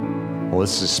Well,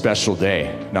 this is a special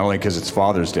day, not only because it's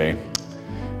Father's Day,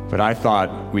 but I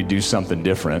thought we'd do something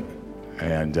different,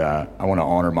 and I want to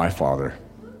honor my father.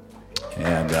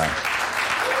 And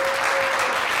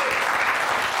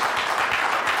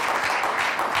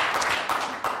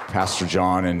Pastor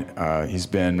John, and he's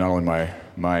been not only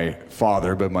my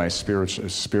father, but my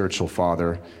spiritual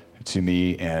father to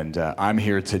me, and I'm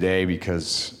here today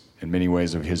because in many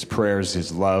ways of his prayers,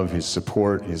 his love, his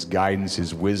support, his guidance,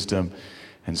 his wisdom.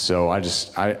 And so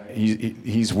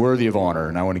he's worthy of honor,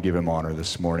 and I want to give him honor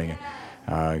this morning.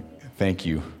 Thank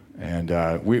you. And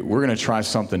we're going to try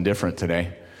something different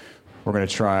today. We're going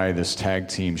to try this tag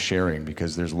team sharing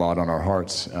because there's a lot on our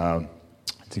hearts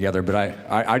together. But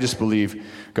I just believe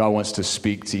God wants to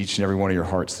speak to each and every one of your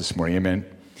hearts this morning. Amen.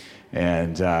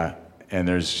 And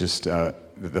there's just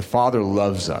the Father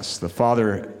loves us. The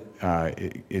Father,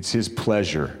 it's His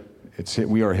pleasure.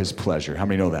 We are His pleasure. How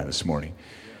many know that this morning?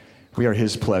 We are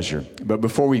His pleasure. But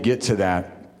before we get to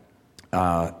that,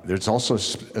 there's also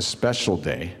a special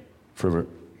day for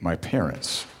my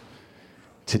parents.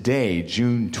 Today,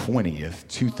 June 20th,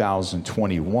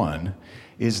 2021,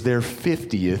 is their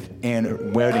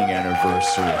 50th wedding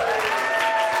anniversary.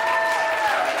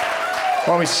 Why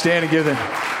don't we stand and give them?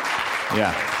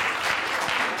 Yeah.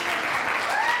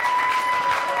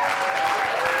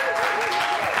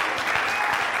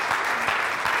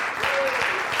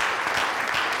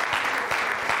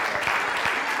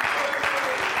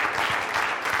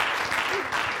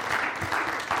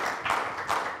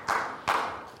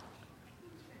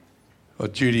 Well,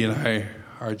 Judy and I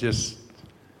are just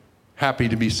happy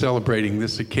to be celebrating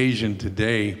this occasion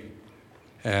today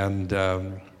and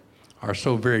are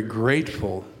so very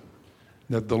grateful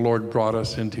that the Lord brought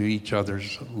us into each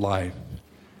other's life.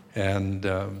 And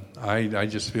I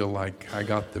just feel like I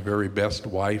got the very best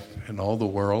wife in all the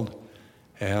world.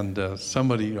 And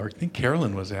somebody, or I think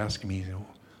Carolyn was asking me,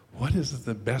 what is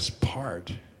the best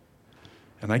part?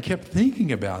 And I kept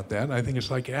thinking about that. I think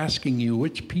it's like asking you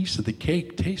which piece of the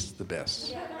cake tastes the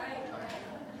best.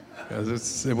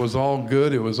 Because it was all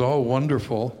good, it was all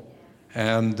wonderful,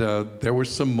 and there were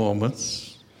some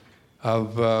moments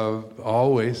of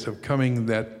coming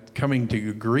to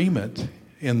agreement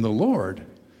in the Lord.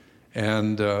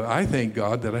 And I thank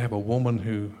God that I have a woman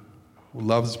who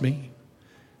loves me,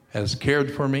 has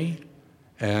cared for me,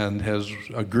 and has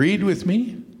agreed with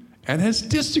me, and has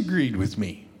disagreed with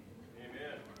me.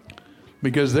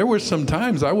 Because there were some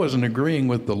times I wasn't agreeing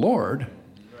with the Lord,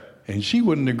 and she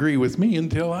wouldn't agree with me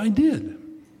until I did.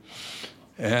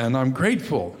 And I'm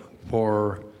grateful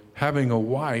for having a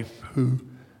wife who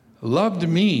loved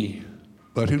me,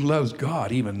 but who loves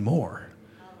God even more,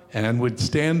 and would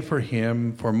stand for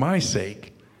Him for my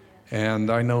sake.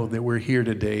 And I know that we're here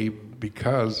today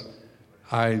because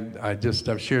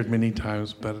I've shared many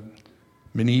times, but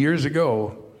many years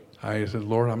ago, I said,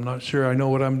 Lord, I'm not sure I know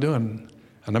what I'm doing.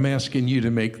 And I'm asking you to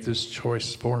make this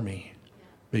choice for me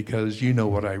because you know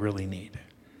what I really need.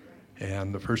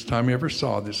 And the first time I ever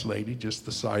saw this lady, just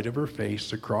the side of her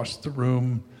face across the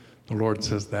room, the Lord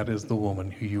says, that is the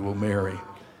woman who you will marry.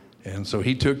 And so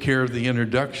He took care of the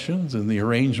introductions and the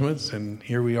arrangements, and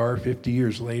here we are 50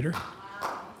 years later.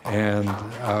 And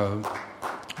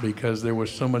because there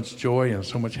was so much joy and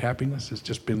so much happiness, it's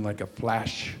just been like a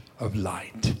flash of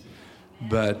light.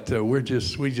 But we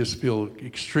just feel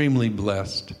extremely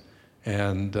blessed,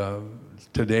 and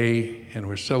today, and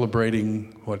we're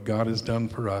celebrating what God has done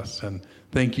for us. And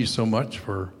thank you so much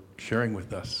for sharing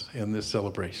with us in this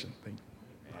celebration. Thank you.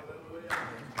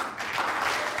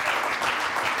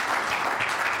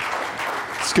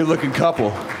 It's a good-looking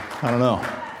couple. I don't know.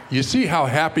 You see how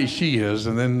happy she is,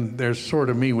 and then there's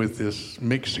sort of me with this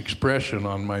mixed expression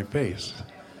on my face.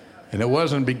 And it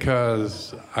wasn't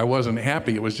because I wasn't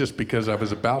happy. It was just because I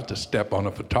was about to step on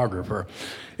a photographer.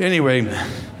 Anyway,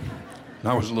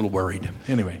 I was a little worried.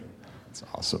 Anyway. That's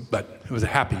awesome. But it was a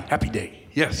happy day.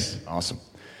 Yes. Awesome.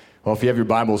 Well, if you have your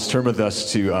Bibles, turn with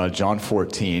us to John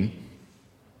 14.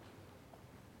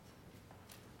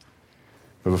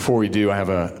 But before we do, I have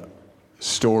a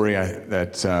story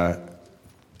that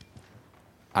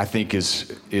I think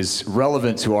is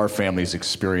relevant to our family's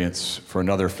experience for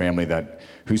another family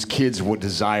whose kids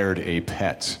desired a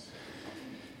pet.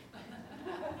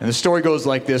 And the story goes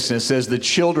like this, and it says, the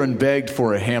children begged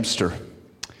for a hamster.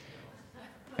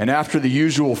 And after the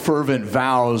usual fervent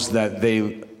vows that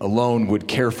they alone would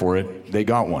care for it, they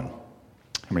got one.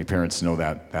 How many parents know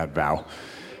that vow?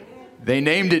 They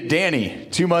named it Danny.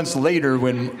 2 months later,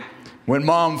 when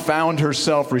Mom found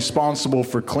herself responsible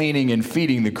for cleaning and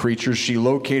feeding the creature, she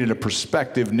located a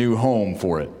prospective new home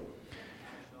for it.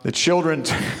 The children,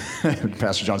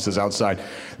 Pastor John says outside,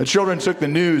 the children took the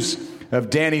news of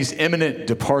Danny's imminent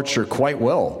departure quite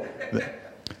well.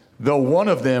 Though one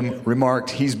of them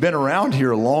remarked, "He's been around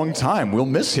here a long time. We'll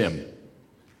miss him."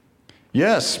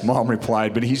 "Yes," Mom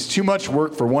replied, "but he's too much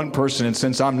work for one person, and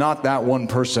since I'm not that one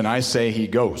person, I say he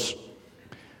goes."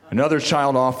 Another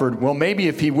child offered, "Well, maybe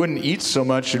if he wouldn't eat so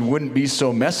much and wouldn't be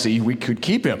so messy, we could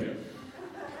keep him."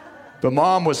 But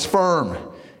Mom was firm.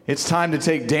 "It's time to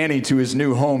take Danny to his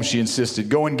new home," she insisted.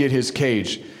 "Go and get his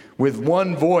cage." With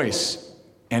one voice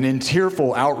and in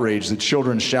tearful outrage, the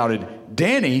children shouted,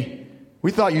 "Danny?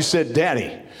 We thought you said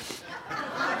Daddy."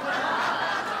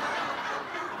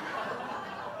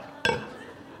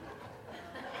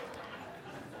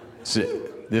 So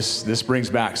this brings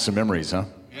back some memories, huh?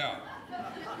 Yeah.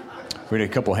 We had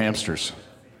a couple hamsters.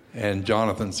 And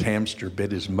Jonathan's hamster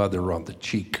bit his mother on the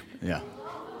cheek. Yeah.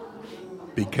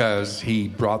 Because he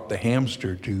brought the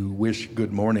hamster to wish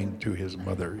good morning to his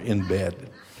mother in bed.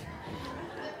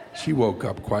 She woke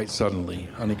up quite suddenly,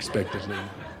 unexpectedly.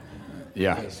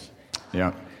 Yeah. Yes.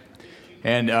 Yeah.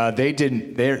 And they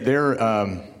didn't.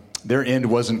 Their end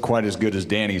wasn't quite as good as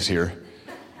Danny's here.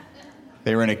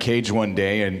 They were in a cage one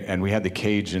day, and we had the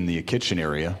cage in the kitchen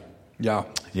area. Yeah.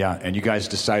 Yeah. And you guys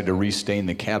decided to restain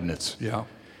the cabinets. Yeah.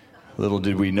 Little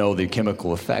did we know the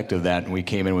chemical effect of that, and we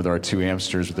came in with our two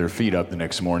hamsters with their feet up the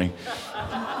next morning.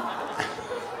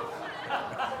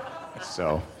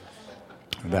 So,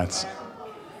 that's,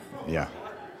 yeah.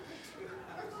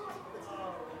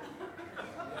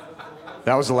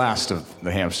 That was the last of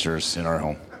the hamsters in our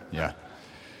home, yeah.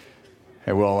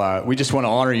 Hey, well, we just want to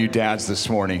honor you dads this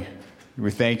morning.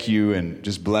 We thank you and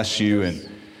just bless you and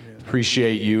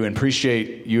appreciate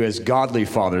you as godly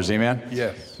fathers, amen?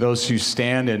 Yes. Those who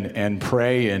stand and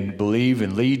pray and believe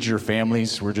and lead your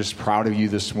families. We're just proud of you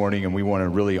this morning, and we want to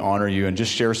really honor you and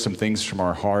just share some things from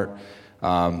our heart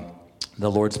the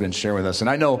Lord's been sharing with us. And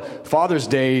I know Father's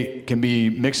Day can be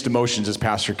mixed emotions, as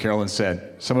Pastor Carolyn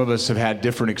said. Some of us have had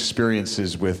different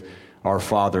experiences with our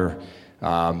father.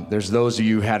 There's those of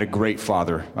you who had a great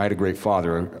father. I had a great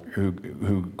father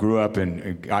who grew up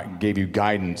and gave you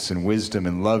guidance and wisdom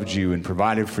and loved you and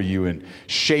provided for you and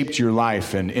shaped your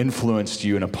life and influenced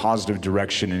you in a positive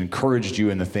direction and encouraged you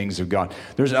in the things of God.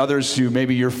 There's others who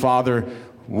maybe your father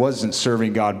wasn't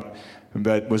serving God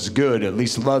but was good, at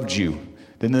least loved you.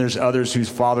 Then there's others whose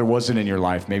father wasn't in your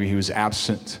life. Maybe he was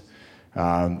absent.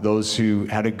 Those who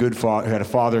had a good father, who had a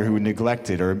father who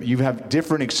neglected, or you have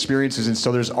different experiences, and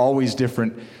so there's always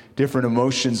different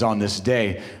emotions on this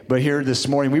day. But here this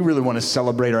morning, we really want to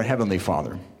celebrate our Heavenly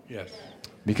Father. Yes.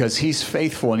 Because He's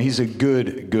faithful and He's a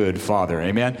good Father.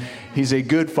 Amen? He's a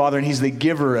good Father, and He's the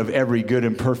giver of every good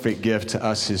and perfect gift to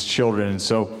us, His children. And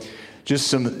so just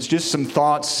some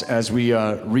thoughts as we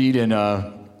read in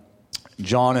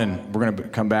John, and we're going to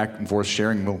come back and forth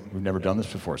sharing. We've never done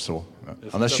this before, so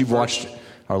unless you've watched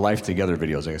our Life Together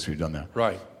videos, I guess we've done that.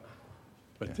 Right.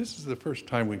 But this is the first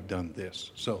time we've done this.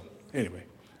 So anyway.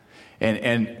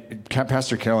 And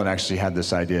Pastor Carolyn actually had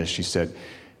this idea. She said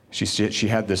she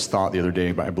had this thought the other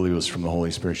day, but I believe it was from the Holy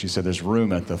Spirit. She said there's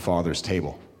room at the Father's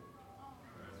table.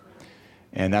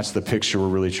 And that's the picture we're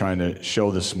really trying to show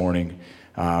this morning.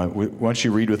 Why don't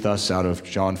you read with us out of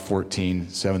John 14,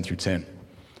 7 through 10.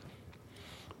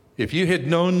 If you had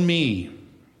known me,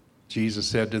 Jesus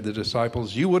said to the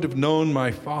disciples, you would have known my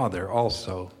Father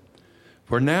also.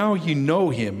 For now you know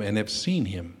him and have seen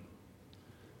him.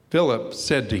 Philip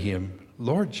said to him,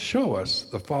 Lord, show us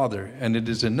the Father, and it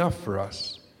is enough for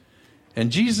us.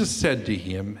 And Jesus said to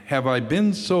him, have I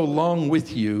been so long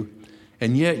with you,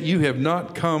 and yet you have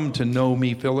not come to know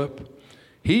me, Philip?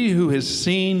 He who has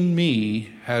seen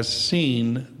me has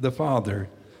seen the Father.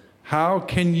 How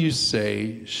can you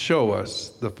say, show us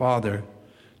the Father?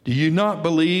 Do you not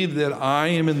believe that I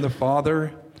am in the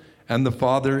Father, and the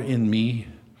Father in me?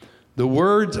 The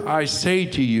words I say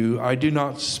to you, I do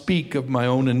not speak of my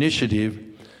own initiative,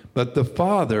 but the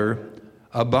Father,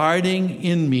 abiding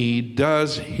in me,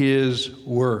 does his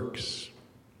works.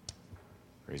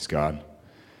 Praise God.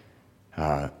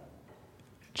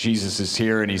 Jesus is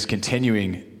here, and he's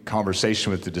continuing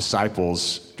conversation with the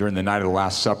disciples during the night of the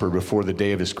Last Supper before the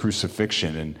day of his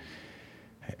crucifixion.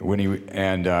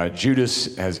 And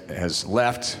Judas has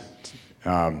left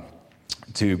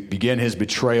to begin his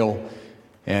betrayal.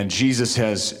 And Jesus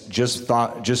has just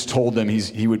told them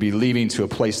he would be leaving to a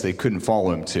place they couldn't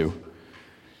follow him to.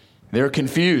 They're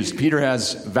confused. Peter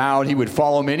has vowed he would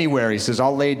follow him anywhere. He says,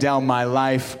 I'll lay down my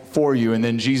life for you. And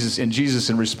then Jesus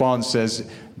in response says,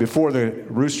 before the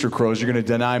rooster crows, you're going to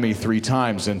deny me 3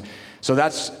 times. And so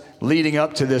that's leading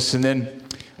up to this. And then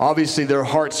obviously their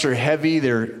hearts are heavy.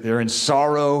 They're in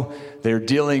sorrow. They're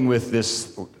dealing with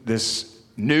this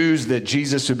news that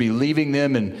Jesus would be leaving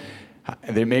them. And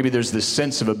Maybe there's this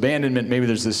sense of abandonment. Maybe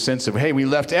there's this sense of, hey, we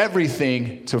left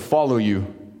everything to follow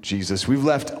you, Jesus. We've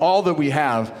left all that we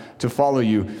have to follow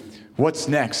you. What's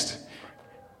next?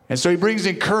 And so he brings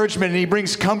encouragement and he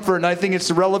brings comfort. And I think it's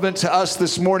relevant to us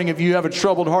this morning. If you have a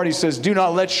troubled heart, he says, do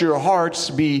not let your hearts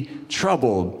be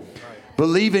troubled.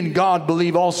 Believe in God,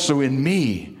 believe also in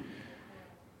me.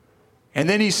 And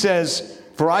then he says,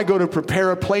 for I go to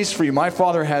prepare a place for you. My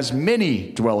Father has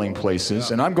many dwelling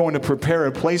places, and I'm going to prepare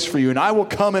a place for you, and I will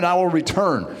come and I will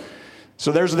return.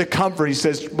 So there's the comfort. He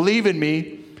says, believe in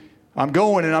me. I'm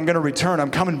going and I'm going to return.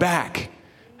 I'm coming back.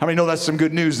 How many know that's some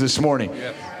good news this morning?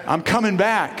 Yes. I'm coming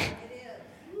back.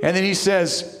 And then he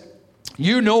says,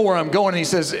 you know where I'm going. And he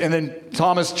says, and then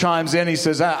Thomas chimes in. He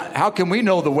says, how can we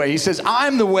know the way? He says,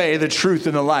 I'm the way, the truth,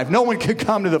 and the life. No one can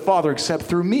come to the Father except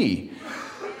through me.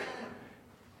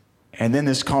 And then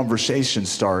this conversation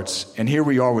starts, and here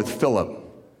we are with Philip.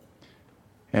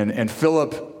 And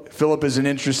Philip is an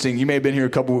interesting, you may have been here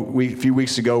a few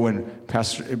weeks ago when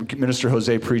Minister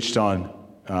Jose preached on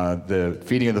the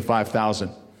feeding of the 5,000.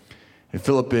 And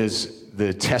Philip is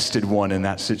the tested one in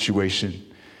that situation.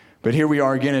 But here we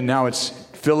are again, and now it's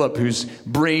Philip who's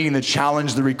bringing the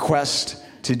challenge, the request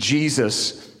to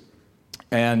Jesus.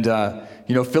 And,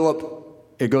 Philip,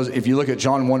 it goes, if you look at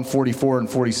John 1:44 and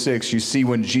 46, you see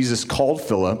when Jesus called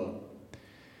Philip,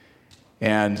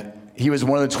 and he was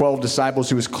one of the 12 disciples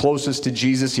who was closest to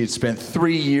Jesus. He had spent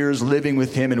 3 years living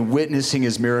with him and witnessing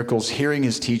his miracles, hearing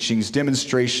his teachings,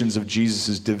 demonstrations of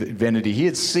Jesus' divinity. He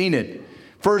had seen it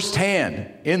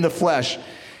firsthand in the flesh.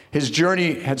 His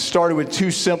journey had started with 2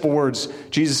 simple words.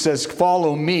 Jesus says,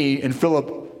 follow me, and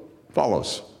Philip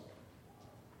follows.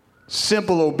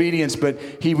 Simple obedience, but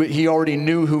he already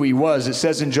knew who he was. It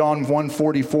says in John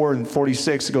 1:44 and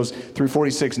 46, it goes through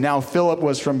 46, now Philip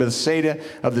was from Bethsaida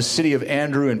of the city of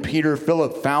Andrew and Peter.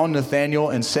 Philip found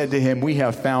Nathanael and said to him, we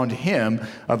have found him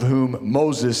of whom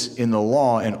Moses in the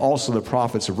law and also the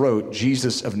prophets wrote,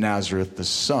 Jesus of Nazareth, the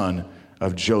son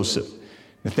of Joseph.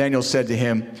 Nathanael said to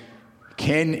him,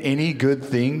 can any good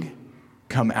thing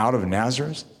come out of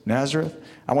Nazareth?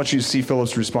 I want you to see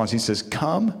Philip's response. He says,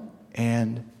 come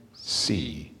and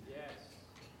see.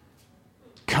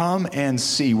 Come and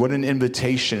see. What an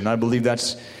invitation. And I believe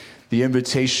that's the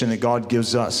invitation that God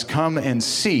gives us. Come and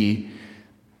see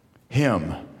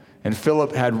him. And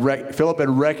Philip had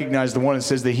recognized the one that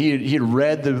says that he had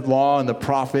read the law and the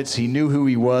prophets. He knew who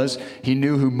he was. He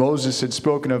knew who Moses had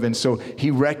spoken of. And so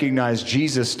he recognized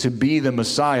Jesus to be the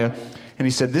Messiah. And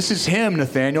he said, this is him,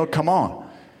 Nathanael. Come on.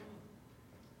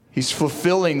 He's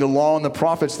fulfilling the law and the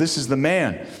prophets. This is the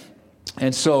man.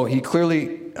 And so he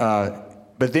clearly,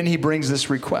 but then he brings this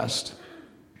request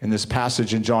in this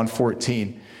passage in John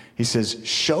 14. He says,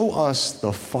 show us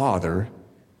the Father,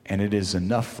 and it is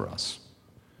enough for us.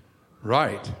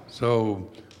 Right.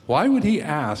 So why would he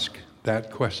ask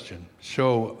that question?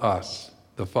 Show us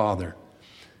the Father.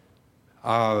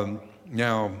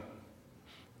 Now,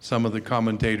 some of the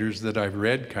commentators that I've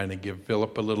read kind of give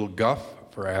Philip a little guff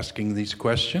for asking these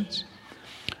questions.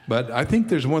 But I think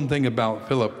there's one thing about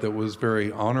Philip that was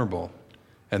very honorable,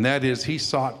 and that is he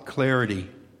sought clarity,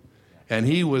 and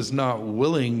he was not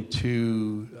willing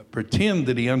to pretend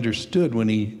that he understood when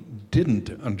he didn't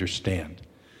understand.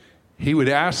 He would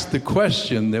ask the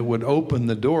question that would open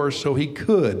the door so he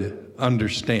could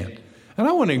understand. And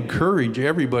I want to encourage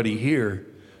everybody here,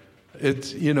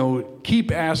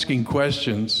 keep asking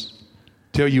questions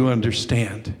till you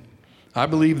understand. I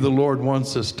believe the Lord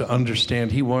wants us to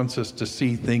understand. He wants us to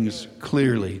see things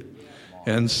clearly.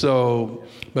 And so,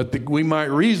 we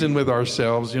might reason with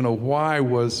ourselves, why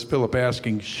was Philip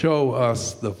asking, show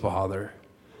us the Father?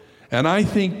 And I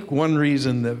think one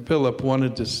reason that Philip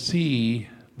wanted to see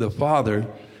the Father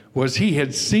was he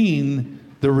had seen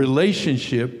the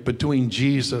relationship between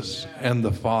Jesus and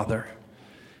the Father.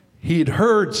 He'd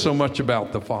heard so much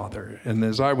about the Father. And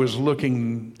as I was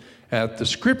looking at the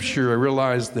scripture, I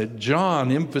realized that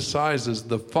John emphasizes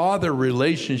the Father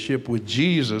relationship with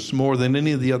Jesus more than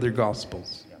any of the other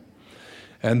Gospels.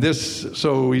 And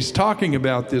so he's talking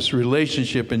about this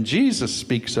relationship, and Jesus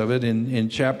speaks of it in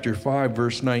chapter 5,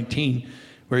 verse 19,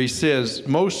 where he says,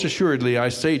 most assuredly, I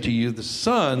say to you, the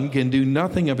Son can do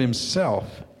nothing of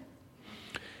himself.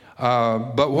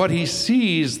 But what he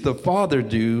sees the Father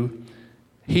do,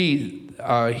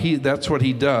 that's what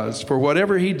he does. For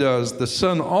whatever he does, the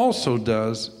Son also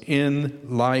does in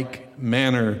like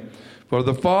manner. For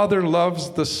the Father loves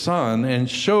the Son and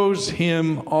shows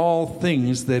him all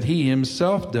things that he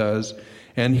himself does,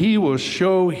 and he will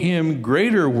show him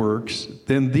greater works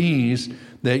than these,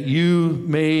 that you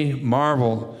may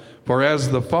marvel. For as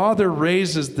the Father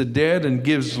raises the dead and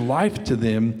gives life to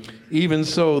them, even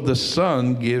so the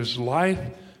Son gives life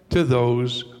to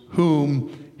those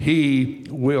whom he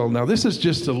will. Now, this is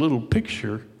just a little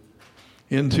picture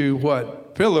into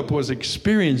what Philip was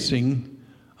experiencing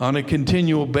on a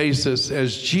continual basis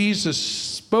as Jesus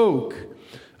spoke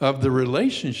of the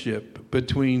relationship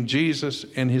between Jesus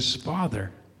and his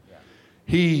Father.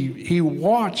 He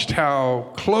watched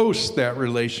how close that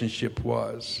relationship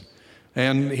was.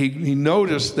 And he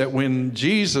noticed that when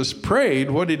Jesus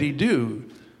prayed, what did he do?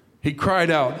 He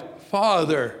cried out,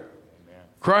 Father. Amen.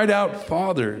 Cried out,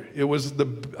 Father. It was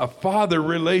a father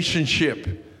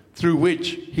relationship through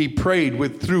which he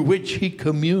prayed, through which he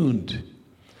communed.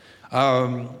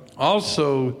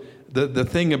 Also, the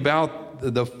thing about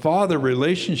the father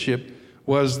relationship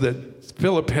was that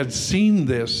Philip had seen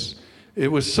this. It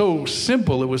was so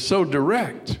simple, it was so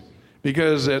direct,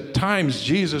 because at times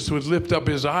Jesus would lift up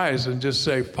his eyes and just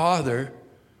say, Father,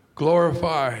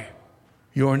 glorify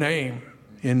your name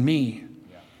in me.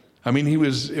 I mean,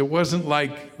 it wasn't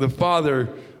like the Father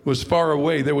was far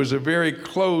away. There was a very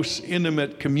close,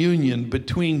 intimate communion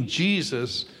between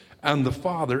Jesus and the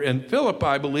Father. And Philip,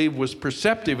 I believe, was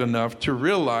perceptive enough to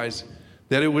realize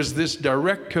that it was this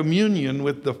direct communion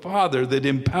with the Father that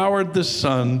empowered the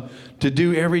Son to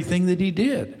do everything that he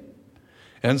did.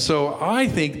 And so I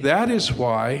think that is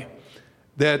why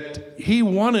that he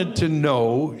wanted to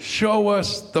know, show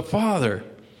us the Father.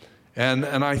 And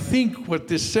I think what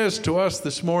this says to us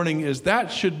this morning is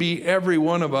that should be every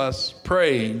one of us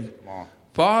praying,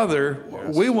 Father,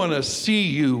 yes, we want to see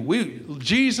you.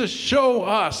 Jesus, show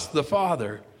us the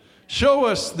Father. Show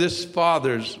us this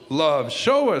Father's love.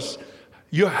 Show us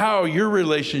how your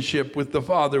relationship with the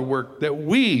Father worked, that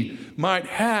we might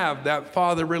have that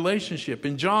Father relationship.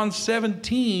 In John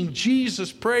 17,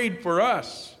 Jesus prayed for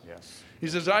us. Yes. He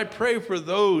says, I pray for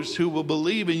those who will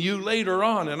believe in you later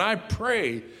on, and I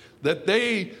pray that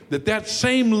that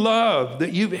same love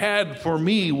that you've had for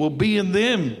me will be in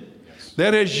them. Yes.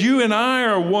 That as you and I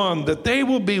are one, that they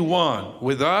will be one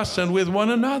with us and with one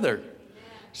another.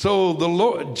 So the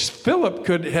Lord, Philip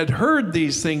had heard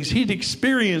these things. He'd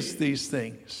experienced these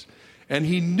things. And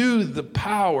he knew the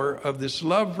power of this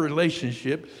love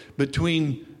relationship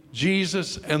between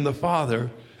Jesus and the Father.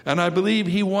 And I believe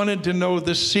he wanted to know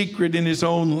the secret in his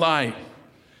own life.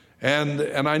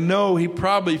 And I know he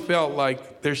probably felt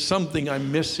like there's something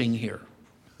I'm missing here.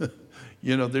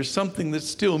 There's something that's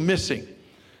still missing.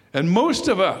 And most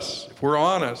of us, if we're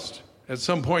honest, at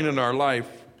some point in our life,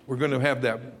 we're going to have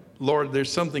that, Lord,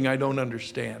 there's something I don't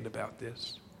understand about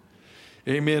this.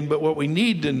 Amen. But what we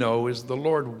need to know is the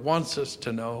Lord wants us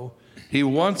to know. He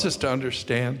wants us to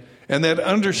understand. And that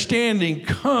understanding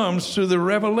comes through the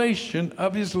revelation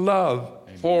of his love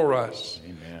for us.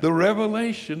 Amen. The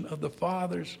revelation of the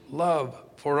Father's love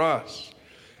for us.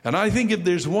 And I think if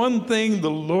there's one thing the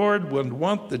Lord would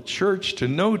want the church to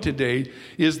know today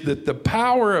is that the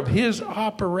power of his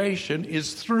operation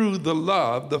is through the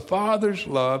love, the Father's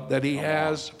love that he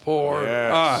has for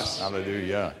us.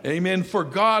 Hallelujah. Amen. For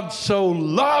God so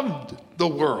loved the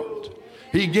world,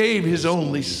 he gave his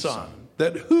only Son,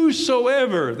 that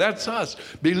whosoever, that's us,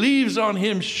 believes on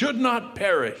him should not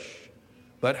perish,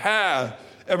 but have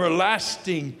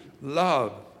everlasting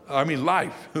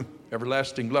life.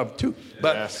 Everlasting love too,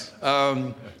 but yes.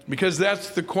 Because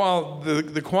that's the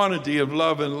quantity of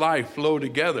love and life flow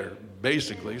together,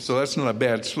 basically. So that's not a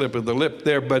bad slip of the lip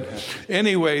there. But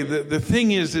anyway, the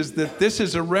thing is that this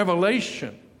is a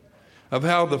revelation of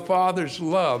how the Father's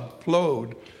love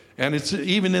flowed, and it's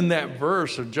even in that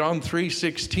verse of John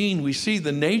 3:16 we see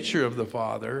the nature of the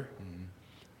Father,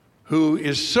 who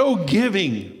is so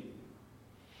giving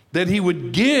that he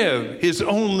would give his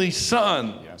only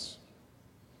Son. Yes.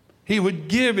 He would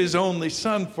give his only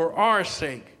Son for our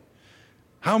sake.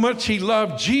 How much he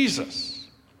loved Jesus.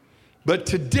 But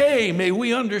today, may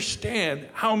we understand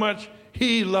how much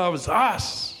he loves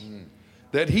us.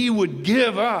 That he would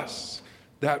give us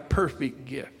that perfect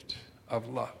gift of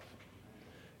love.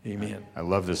 Amen. I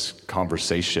love this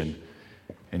conversation.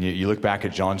 And you look back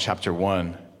at John chapter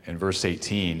 1 and verse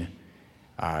 18.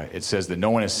 It says that no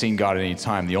one has seen God at any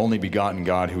time. The only begotten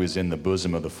God who is in the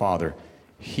bosom of the Father.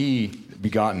 He,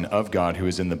 begotten of God, who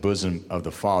is in the bosom of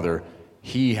the Father,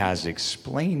 he has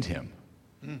explained him.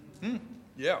 Mm-hmm.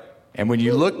 Yeah. And when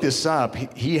you look this up,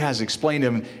 he has explained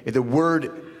him.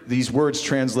 These words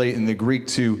translate in the Greek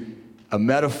to a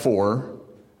metaphor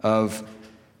of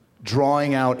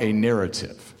drawing out a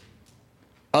narrative,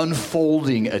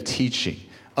 unfolding a teaching,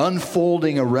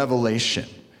 unfolding a revelation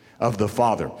of the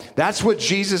Father. That's what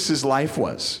Jesus' life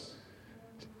was.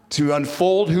 To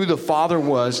unfold who the Father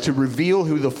was, to reveal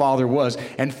who the Father was.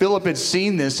 And Philip had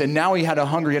seen this, and now he had a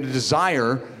hunger, he had a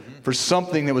desire for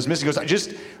something that was missing. He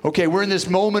goes, okay, we're in this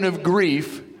moment of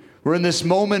grief. We're in this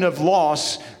moment of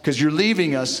loss because you're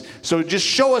leaving us. So just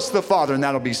show us the Father and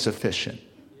that'll be sufficient.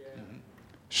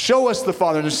 Show us the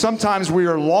Father. And sometimes we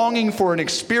are longing for an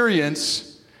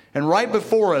experience, and right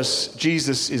before us,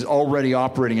 Jesus is already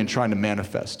operating and trying to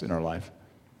manifest in our life.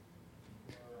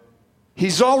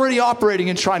 He's already operating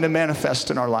and trying to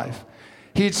manifest in our life.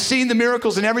 He had seen the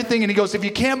miracles and everything, and he goes, if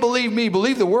you can't believe me,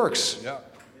 believe the works. Yeah.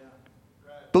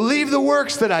 Believe the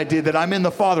works that I did, that I'm in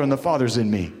the Father and the Father's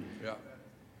in me. Yeah.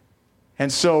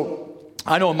 And so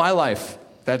I know in my life,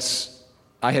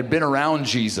 I had been around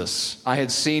Jesus. I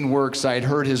had seen works. I had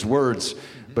heard his words.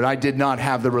 But I did not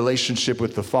have the relationship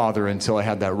with the Father until I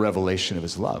had that revelation of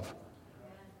his love.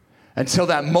 Until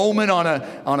that moment on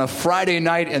a Friday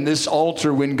night in this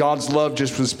altar when God's love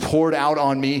just was poured out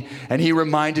on me. And he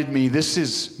reminded me, this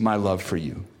is my love for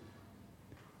you.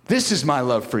 This is my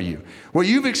love for you. What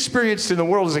you've experienced in the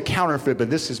world is a counterfeit, but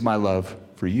this is my love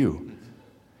for you.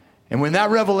 And when that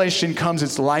revelation comes,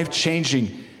 it's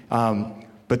life-changing.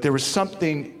 But there was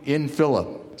something in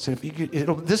Philip. So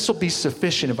this will be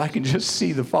sufficient if I can just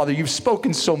see the Father. You've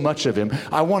spoken so much of him.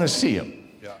 I want to see him.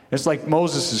 Yeah. It's like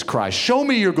Moses' cry, show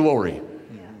me your glory.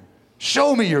 Mm-hmm.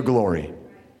 Show me your glory.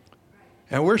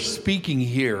 And we're speaking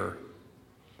here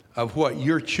of what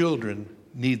your children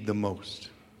need the most.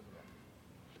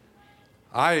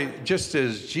 Just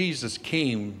as Jesus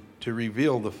came to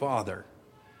reveal the Father,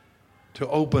 to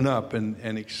open up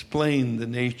and explain the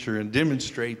nature and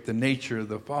demonstrate the nature of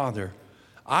the Father,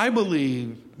 I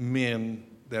believe, men,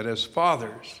 that as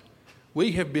fathers,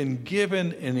 we have been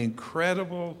given an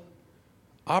incredible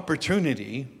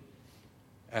opportunity,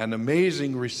 an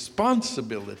amazing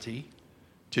responsibility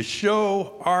to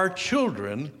show our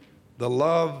children the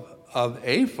love of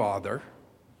a Father,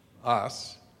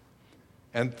 us,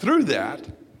 and through that,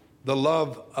 the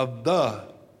love of the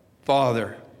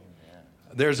Father.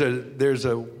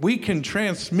 We can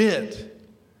transmit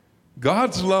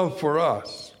God's love for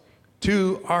us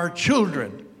to our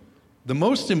children. The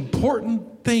most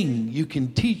important thing you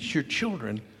can teach your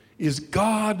children is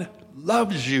God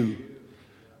loves you.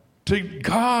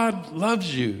 God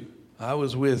loves you. I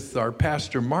was with our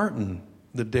Pastor Martin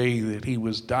the day that he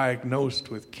was diagnosed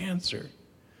with cancer.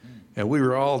 And we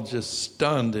were all just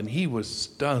stunned, and he was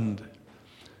stunned.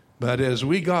 But as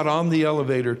we got on the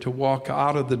elevator to walk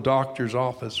out of the doctor's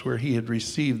office where he had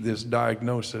received this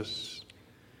diagnosis,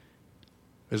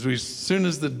 as soon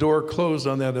as the door closed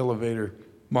on that elevator,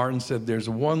 Martin said, there's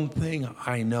one thing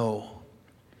I know.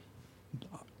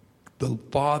 The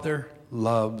Father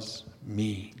loves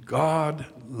me. God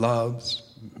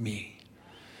loves me.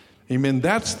 Amen.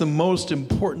 That's the most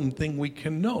important thing we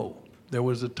can know. There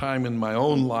was a time in my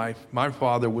own life, my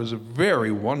father was a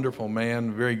very wonderful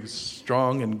man, very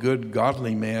strong and good,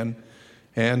 godly man,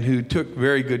 and who took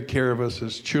very good care of us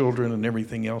as children and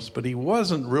everything else. But he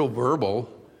wasn't real verbal,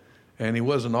 and he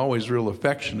wasn't always real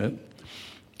affectionate.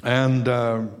 And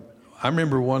I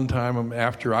remember one time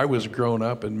after I was grown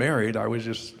up and married, I was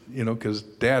just, because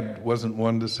Dad wasn't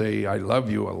one to say, I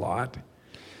love you a lot.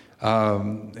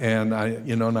 And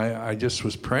I just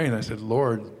was praying. I said,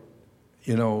 Lord,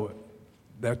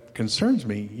 that concerns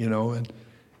me,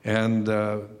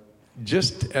 and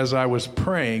just as I was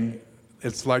praying,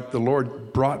 it's like the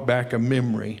Lord brought back a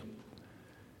memory.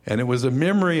 And it was a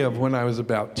memory of when I was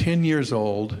about 10 years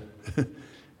old,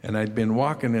 and I'd been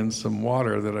walking in some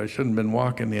water that I shouldn't have been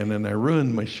walking in, and I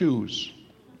ruined my shoes.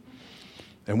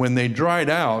 And when they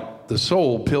dried out, the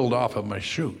sole peeled off of my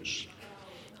shoes.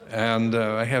 And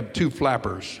I had 2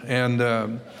 flappers. And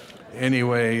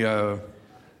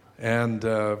And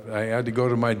I had to go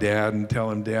to my dad and tell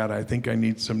him, Dad, I think I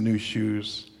need some new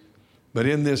shoes. But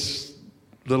in this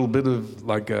little bit of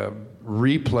like a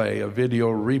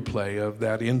video replay of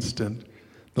that instant,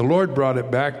 the Lord brought it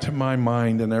back to my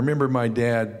mind. And I remember my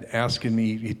dad asking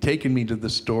me, he'd taken me to the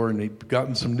store and he'd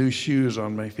gotten some new shoes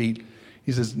on my feet.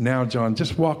 He says, now, John,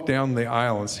 just walk down the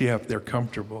aisle and see if they're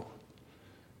comfortable.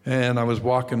 And I was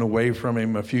walking away from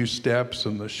him a few steps,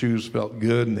 and the shoes felt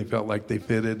good and they felt like they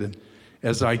fitted. And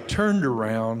as I turned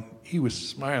around, he was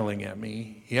smiling at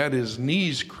me. He had his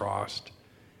knees crossed,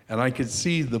 and I could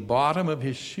see the bottom of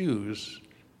his shoes,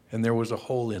 and there was a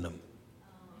hole in them.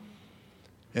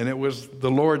 And it was the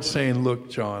Lord saying,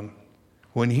 look, John,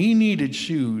 when he needed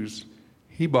shoes,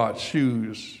 he bought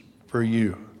shoes for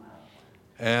you.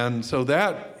 And so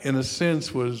that, in a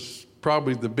sense, was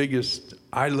probably the biggest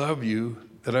I love you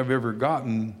that I've ever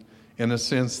gotten. In a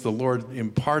sense, the Lord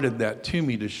imparted that to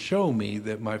me to show me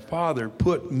that my Father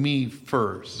put me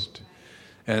first.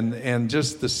 And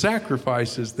just the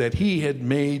sacrifices that he had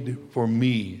made for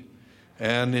me.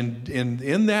 And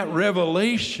in that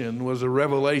revelation was a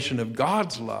revelation of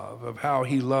God's love, of how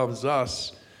he loves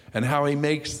us and how he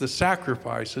makes the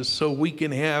sacrifices so we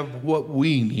can have what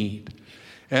we need.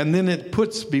 And then it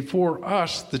puts before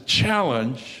us the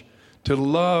challenge to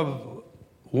love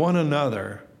one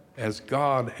another as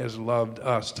God has loved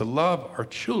us, to love our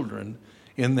children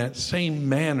in that same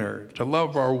manner, to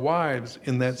love our wives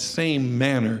in that same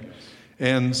manner.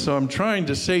 And so I'm trying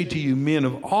to say to you men,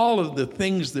 of all of the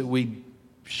things that we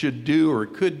should do or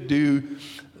could do,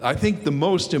 I think the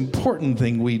most important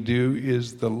thing we do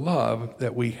is the love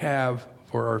that we have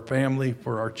for our family,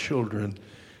 for our children,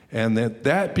 and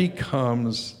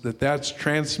that's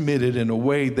transmitted in a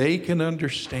way they can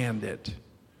understand it.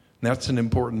 And that's an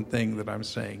important thing that I'm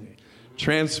saying.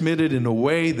 Transmitted in a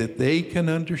way that they can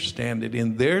understand it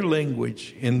in their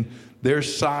language, in their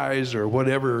size or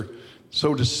whatever,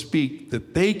 so to speak,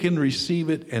 that they can receive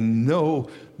it and know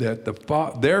that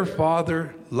their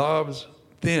Father loves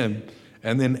them.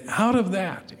 And then out of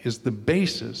that is the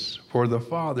basis for the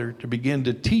Father to begin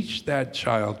to teach that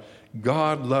child,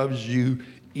 God loves you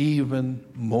even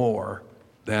more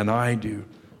than I do.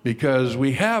 Because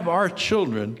we have our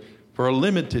children for a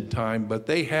limited time, but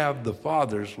they have the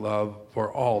Father's love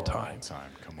for all time.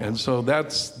 And so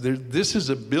this is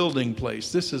a building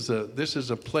place. This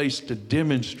is a place to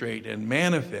demonstrate and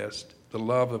manifest the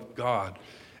love of God.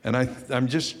 And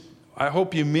I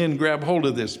hope you men grab hold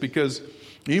of this, because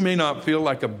you may not feel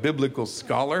like a biblical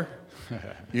scholar.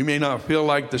 You may not feel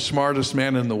like the smartest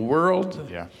man in the world.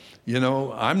 Yeah. You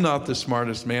know, I'm not the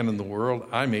smartest man in the world.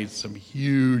 I made some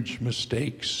huge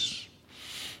mistakes.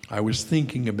 I was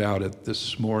thinking about it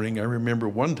this morning. I remember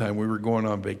one time we were going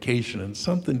on vacation and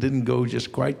something didn't go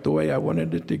just quite the way I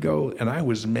wanted it to go. And I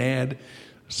was mad,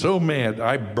 so mad.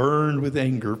 I burned with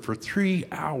anger for 3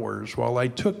 hours while I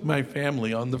took my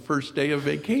family on the first day of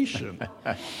vacation.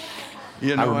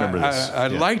 You know, I remember this.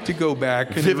 I'd like to go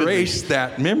back and erase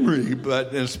that memory,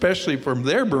 but especially from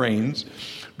their brains,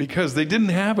 because they didn't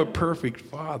have a perfect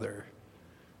father.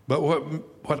 But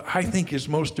what I think is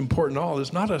most important of all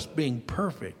is not us being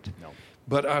perfect,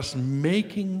 but us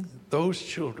making those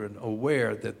children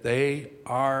aware that they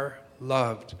are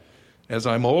loved. As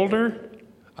I'm older,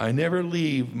 I never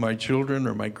leave my children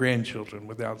or my grandchildren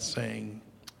without saying,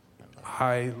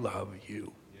 I love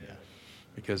you. Yeah.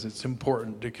 Because it's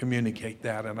important to communicate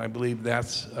that, and I believe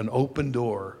that's an open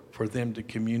door for them to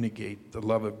communicate the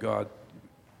love of God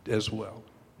as well.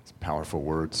 It's powerful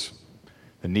words.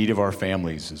 The need of our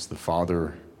families is the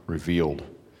Father revealed.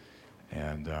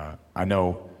 And I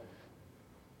know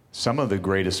some of the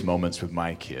greatest moments with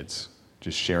my kids,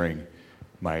 just sharing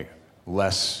my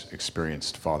less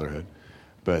experienced fatherhood,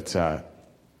 but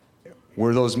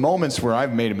were those moments where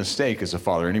I've made a mistake as a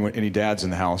father. Any dads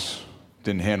in the house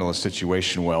didn't handle a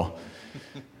situation well.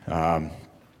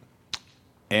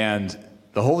 And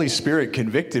the Holy Spirit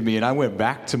convicted me, and I went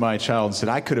back to my child and said,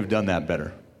 I could have done that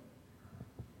better.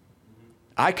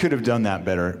 I could have done that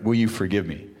better. Will you forgive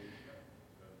me?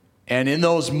 And in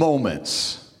those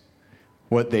moments,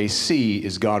 what they see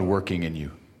is God working in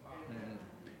you.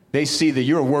 They see that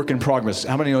you're a work in progress.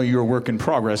 How many know you're a work in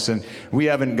progress? And we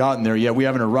haven't gotten there yet. We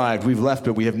haven't arrived. We've left,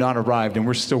 but we have not arrived. And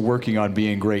we're still working on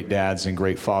being great dads and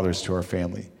great fathers to our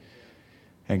family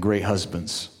and great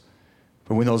husbands.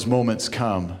 But when those moments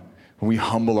come, when we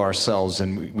humble ourselves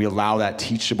and we allow that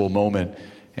teachable moment,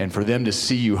 and for them to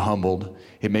see you humbled,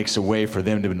 it makes a way for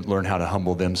them to learn how to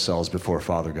humble themselves before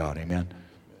Father God. Amen?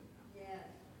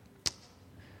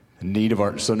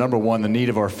 Yeah. So number one, the need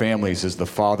of our families is the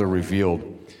Father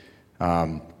revealed.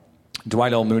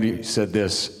 Dwight L. Moody said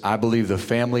this, I believe the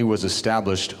family was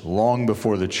established long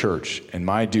before the church, and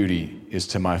my duty is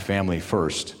to my family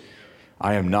first.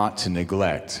 I am not to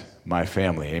neglect my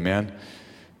family. Amen?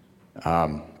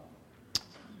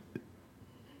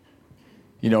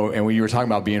 You know, and when you were talking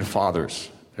about being fathers,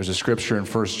 there's a scripture in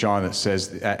 1 John that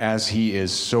says, as he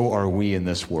is, so are we in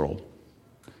this world.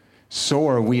 So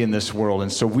are we in this world.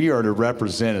 And so we are to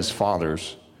represent as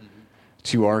fathers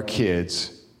to our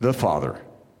kids the Father,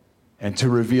 and to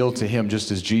reveal to him,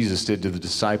 just as Jesus did to the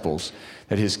disciples,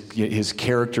 that his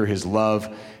character, his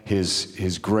love,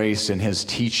 his grace, and his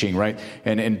teaching, right?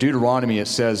 And in Deuteronomy, it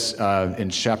says in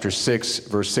chapter 6,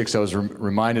 verse 6, I was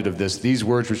reminded of this. These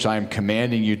words which I am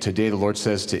commanding you today, the Lord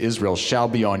says to Israel, shall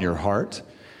be on your heart.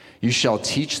 You shall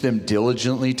teach them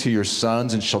diligently to your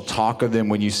sons, and shall talk of them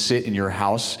when you sit in your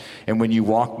house, and when you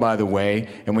walk by the way,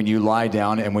 and when you lie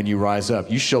down, and when you rise up.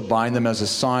 You shall bind them as a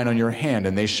sign on your hand,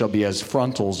 and they shall be as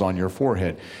frontals on your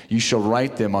forehead. You shall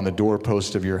write them on the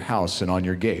doorpost of your house and on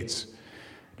your gates.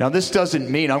 Now, this doesn't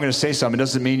mean, I'm going to say something, it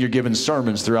doesn't mean you're giving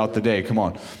sermons throughout the day. Come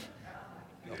on.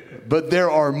 But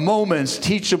there are moments,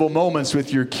 teachable moments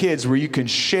with your kids where you can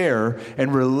share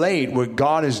and relate what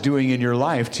God is doing in your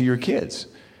life to your kids.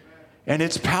 And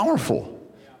it's powerful.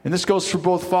 And this goes for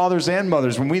both fathers and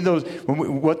mothers.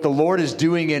 What the Lord is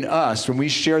doing in us, when we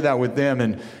share that with them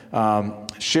and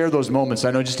share those moments.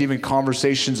 I know just even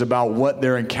conversations about what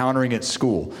they're encountering at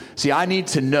school. See, I need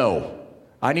to know.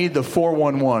 I need the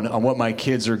 411 on what my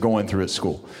kids are going through at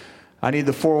school. I need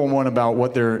the 411 about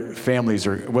what their families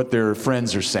or what their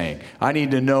friends are saying. I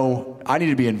need to know. I need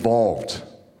to be involved.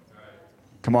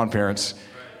 Come on, parents.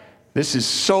 This is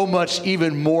so much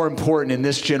even more important in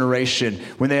this generation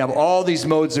when they have all these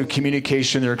modes of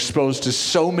communication. They're exposed to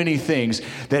so many things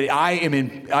that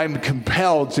I'm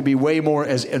compelled to be way more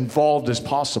as involved as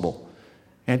possible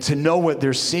and to know what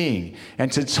they're seeing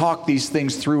and to talk these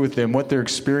things through with them, what they're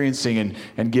experiencing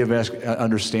and give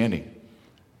understanding.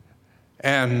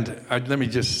 And let me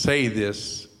just say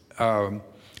this,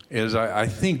 is I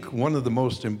think one of the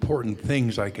most important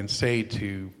things I can say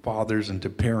to fathers and to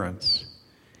parents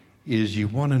is you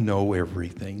want to know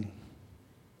everything.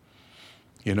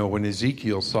 You know, when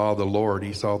Ezekiel saw the Lord,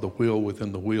 he saw the wheel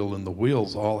within the wheel, and the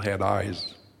wheels all had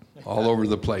eyes all over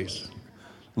the place,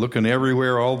 looking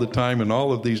everywhere all the time in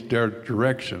all of these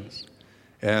directions.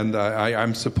 And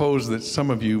I'm supposed that some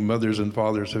of you mothers and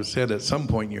fathers have said at some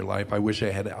point in your life, I wish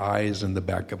I had eyes in the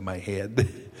back of my head.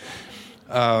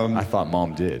 I thought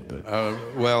Mom did, but...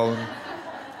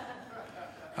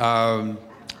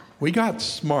 we got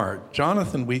smart.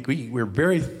 Jonathan, we're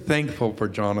very thankful for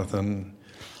Jonathan.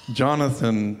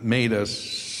 Jonathan made us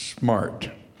smart.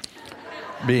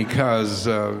 Because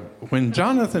when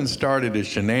Jonathan started his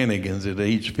shenanigans at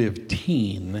age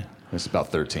 15... It's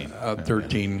about 13.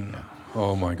 13.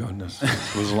 Oh, my goodness.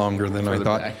 It was longer than I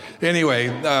thought. Back. Anyway,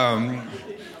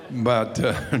 but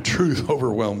truth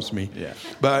overwhelms me. Yeah.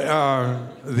 But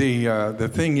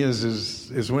the thing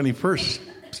is when he first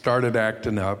started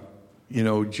acting up, you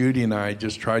know, Judy and I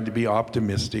just tried to be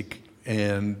optimistic,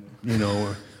 and you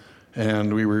know,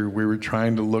 and we were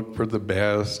trying to look for the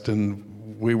best,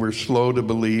 and we were slow to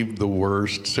believe the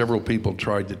worst. Several people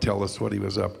tried to tell us what he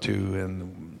was up to,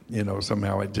 and you know,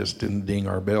 somehow it just didn't ding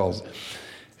our bells.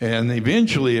 And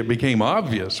eventually, it became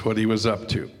obvious what he was up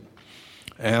to,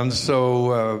 and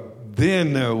so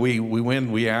then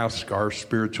we asked our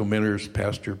spiritual mentors,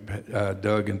 Pastor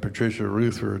Doug and Patricia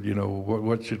Rutherford, you know,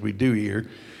 what should we do here?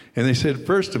 And they said,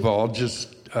 first of all,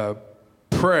 just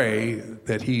pray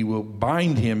that he will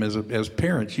bind him as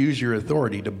parents. Use your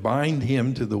authority to bind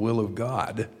him to the will of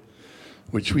God,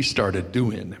 which we started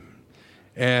doing.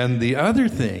 And the other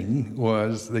thing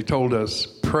was they told us,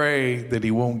 pray that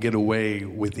he won't get away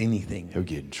with anything. He'll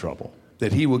get in trouble.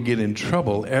 That he will get in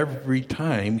trouble every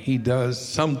time he does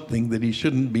something that he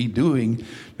shouldn't be doing,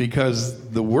 because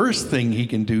the worst thing he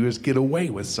can do is get away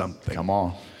with something. Come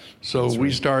on. So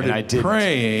we started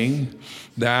praying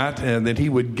that he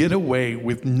would get away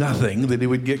with nothing, that he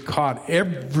would get caught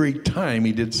every time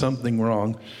he did something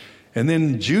wrong. And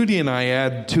then Judy and I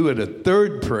add to it a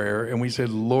third prayer, and we said,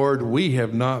 Lord, we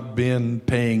have not been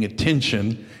paying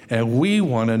attention, and we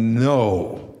want to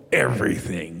know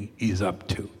everything he's up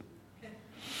to.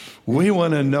 We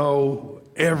want to know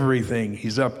everything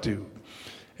he's up to.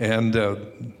 And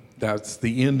that's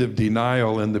the end of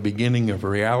denial and the beginning of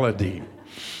reality.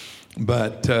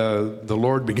 But the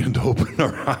Lord began to open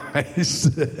our eyes.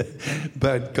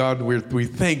 But God, we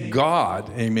thank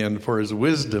God, amen, for his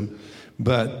wisdom.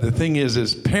 But the thing is,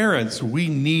 as parents, we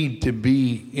need to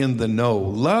be in the know.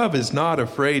 Love is not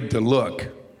afraid to look.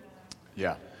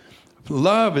 Yeah.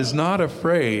 Love is not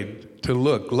afraid to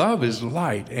look. Love is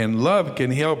light, and love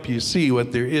can help you see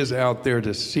what there is out there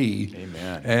to see.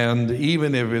 Amen. And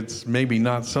even if it's maybe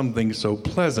not something so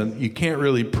pleasant, you can't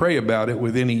really pray about it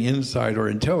with any insight or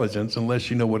intelligence unless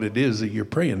you know what it is that you're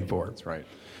praying for. That's right.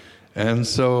 And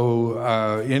so,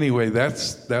 anyway,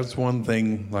 that's one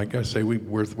thing. Like I say,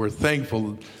 we're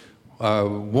thankful.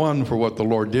 One, for what the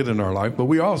Lord did in our life, but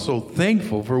we're also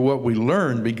thankful for what we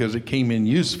learned, because it came in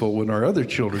useful when our other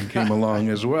children came along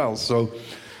as well. So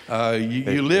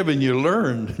you live and you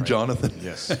learn, right. Jonathan.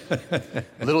 Yes.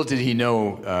 Little did he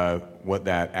know what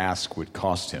that ask would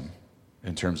cost him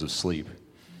in terms of sleep.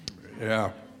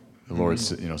 Yeah. The Lord,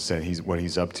 said what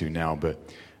he's up to now, but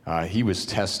he was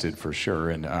tested for sure,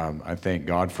 and I thank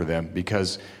God for them,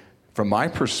 because from my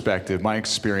perspective, my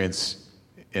experience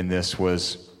in this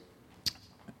was,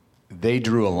 they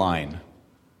drew a line,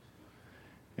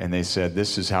 and they said,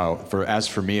 this is how, as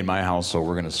for me and my household,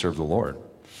 we're going to serve the Lord.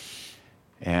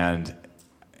 And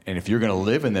if you're going to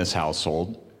live in this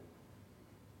household,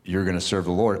 you're going to serve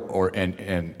the Lord,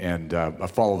 and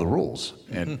follow the rules.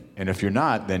 And if you're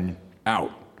not, then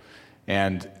out.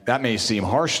 And that may seem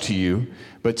harsh to you,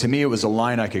 but to me it was a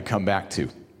line I could come back to.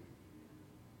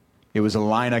 It was a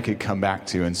line I could come back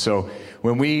to. And so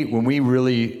when we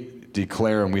really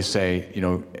declare and we say,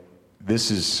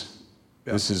 this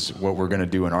is what we're going to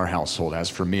do in our household. As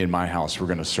for me and my house, we're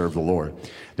going to serve the Lord.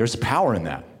 There's power in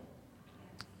that.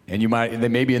 And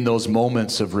maybe in those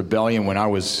moments of rebellion when I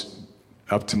was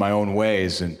up to my own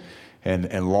ways and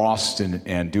lost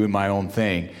and doing my own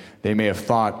thing, they may have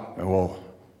thought, well,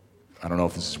 I don't know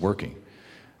if this is working.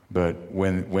 But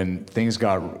when things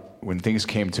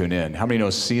came to an end, how many know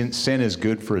sin is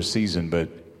good for a season, but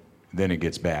then it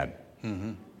gets bad?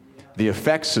 Mm-hmm. The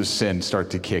effects of sin start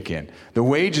to kick in. The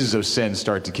wages of sin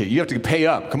start to kick. You have to pay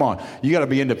up. Come on. You got to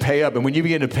begin to pay up. And when you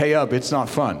begin to pay up, it's not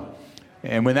fun.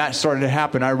 And when that started to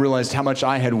happen, I realized how much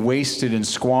I had wasted and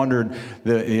squandered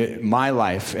my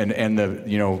life and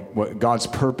what God's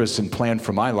purpose and plan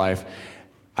for my life.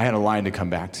 I had a line to come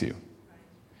back to.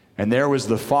 And there was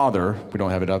the Father. We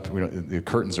don't have it up. The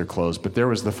curtains are closed. But there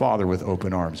was the Father with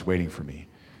open arms waiting for me.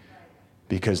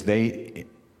 Because they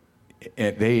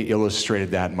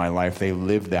illustrated that in my life. They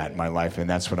lived that in my life. And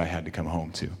that's what I had to come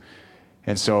home to.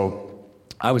 And so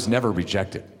I was never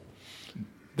rejected.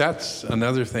 That's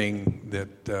another thing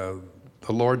that the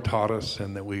Lord taught us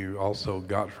and that we also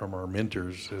got from our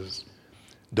mentors is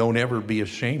don't ever be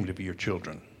ashamed of your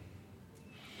children.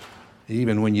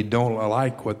 Even when you don't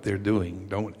like what they're doing,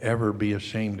 don't ever be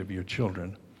ashamed of your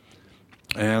children.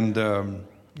 And,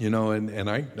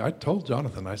 I told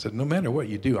Jonathan, I said, no matter what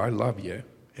you do, I love you,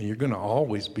 and you're going to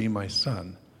always be my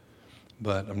son.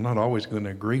 But I'm not always going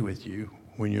to agree with you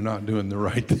when you're not doing the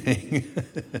right thing.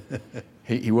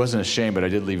 He wasn't ashamed, but I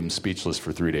did leave him speechless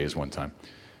for 3 days one time.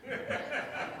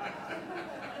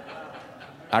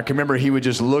 I can remember he would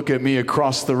just look at me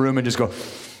across the room and just go,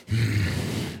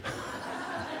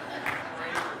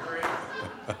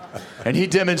 and he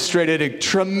demonstrated a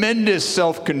tremendous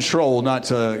self-control not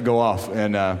to go off.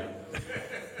 And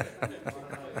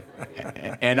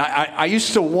I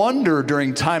used to wonder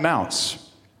during timeouts.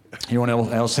 Anyone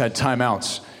else had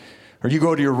timeouts? Or you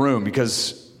go to your room,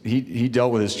 because he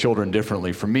dealt with his children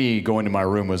differently. For me, going to my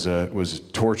room was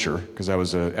torture, because I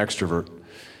was an extrovert.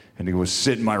 And he would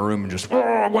sit in my room and just,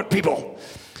 what people?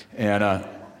 And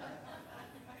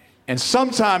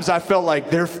sometimes I felt like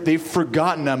they've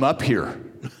forgotten I'm up here.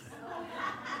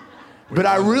 But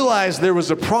I realized there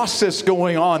was a process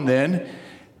going on then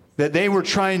that they were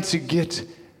trying to get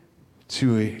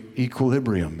to an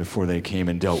equilibrium before they came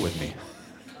and dealt with me.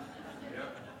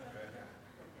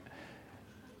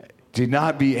 Do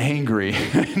not be angry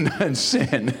and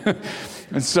sin.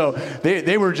 And so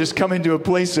they were just coming to a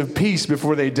place of peace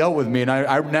before they dealt with me. And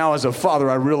I now, as a father,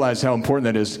 I realize how important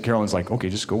that is. Carolyn's like, okay,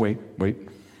 just go wait.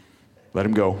 Let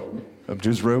him go up to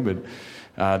his room. And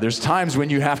there's times when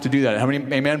you have to do that. How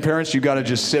many amen parents? You got to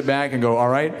just sit back and go, all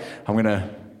right, I'm going to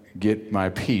get my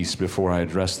peace before I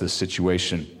address this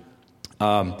situation.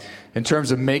 In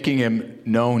terms of making him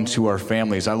known to our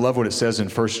families, I love what it says in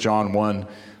 1 John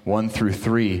 1 through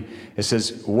 3. It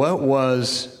says, what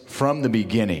was from the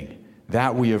beginning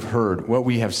that we have heard, what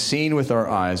we have seen with our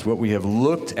eyes, what we have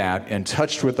looked at and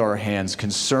touched with our hands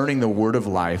concerning the word of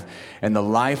life, and the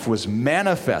life was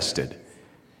manifested.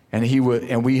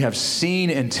 And we have seen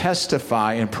and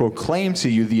testify and proclaim to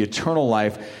you the eternal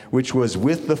life which was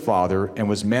with the Father and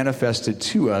was manifested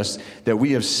to us, that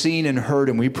we have seen and heard,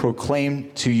 and we proclaim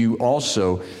to you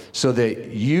also, so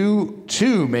that you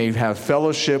too may have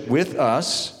fellowship with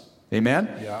us. Amen?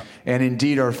 Yeah. And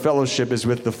indeed our fellowship is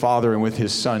with the Father and with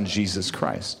his Son, Jesus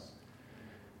Christ.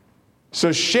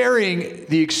 So sharing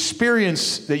the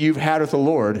experience that you've had with the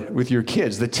Lord with your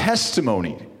kids, the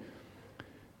testimony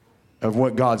of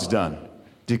what God's done,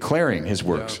 declaring his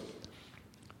works. Yeah.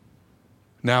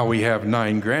 Now we have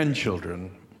 9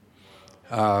 grandchildren.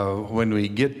 When we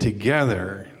get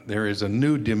together, there is a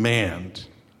new demand,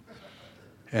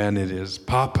 and it is,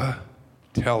 Papa,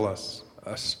 tell us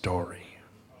a story.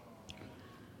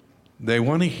 They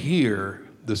want to hear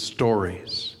the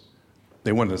stories.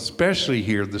 They want to especially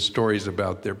hear the stories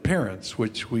about their parents,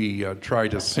 which we try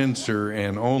to censor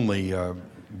and only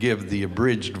give the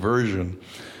abridged version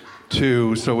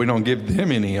to, so we don't give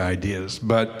them any ideas.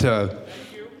 But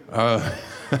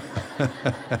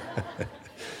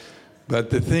but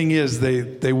the thing is,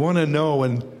 they want to know,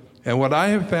 and what I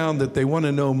have found that they want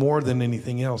to know more than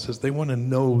anything else is they want to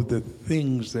know the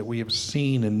things that we have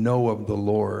seen and know of the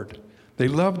Lord. They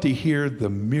love to hear the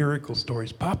miracle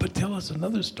stories. Papa, tell us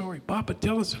another story. Papa,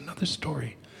 tell us another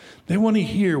story. They want to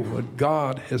hear what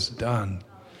God has done.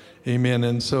 Amen.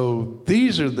 And so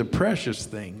these are the precious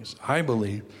things, I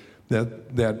believe,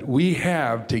 that we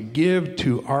have to give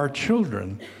to our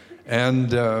children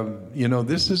And,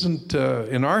 this isn't,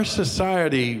 in our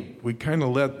society, we kind of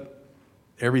let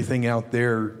everything out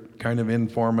there kind of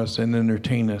inform us and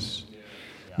entertain us.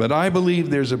 But I believe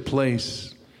there's a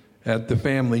place at the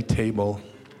family table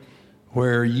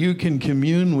where you can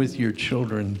commune with your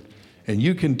children and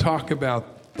you can talk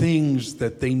about things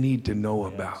that they need to know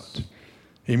about.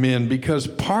 Amen. Because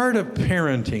part of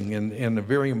parenting, and a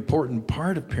very important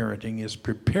part of parenting, is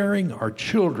preparing our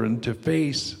children to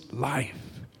face life.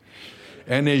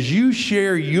 And as you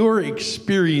share your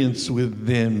experience with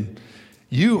them,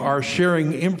 you are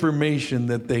sharing information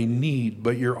that they need,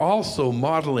 but you're also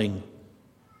modeling.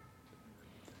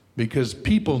 Because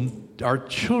our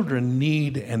children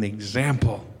need an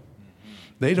example.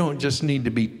 They don't just need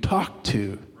to be talked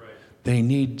to. They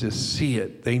need to see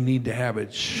it. They need to have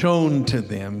it shown to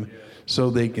them so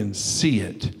they can see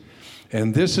it.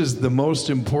 And this is the most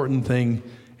important thing.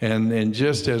 And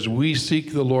just as we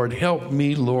seek the Lord, help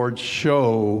me, Lord,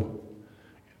 show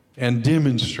and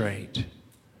demonstrate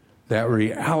that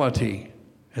reality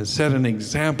and set an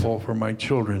example for my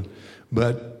children.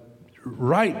 But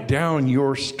write down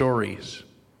your stories.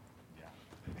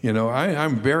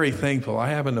 I'm very thankful. I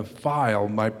have in a file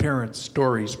my parents'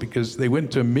 stories because they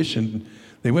went on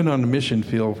a mission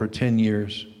field for 10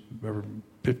 years, or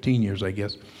 15 years, I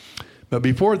guess. But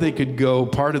before they could go,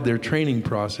 part of their training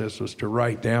process was to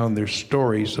write down their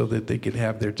stories so that they could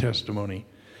have their testimony.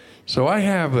 So I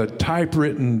have a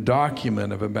typewritten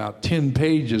document of about 10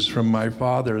 pages from my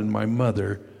father and my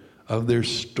mother of their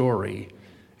story.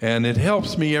 And it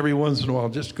helps me every once in a while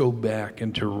just go back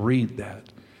and to read that.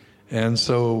 And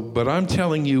so, but I'm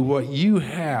telling you, what you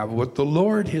have, what the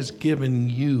Lord has given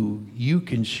you, you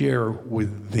can share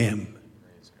with them.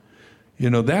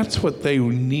 That's what they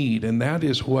need, and that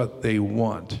is what they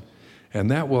want.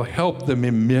 And that will help them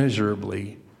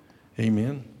immeasurably.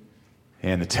 Amen.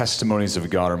 And the testimonies of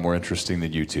God are more interesting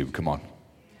than YouTube. Come on.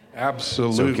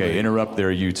 Absolutely. It's okay. Interrupt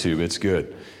their YouTube. It's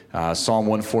good. Psalm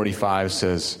 145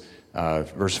 says,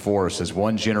 verse 4 says,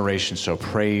 one generation shall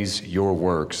praise your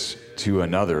works to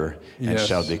another and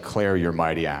shall declare your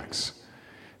mighty acts.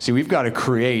 See, we've got to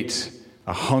create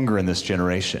a hunger in this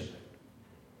generation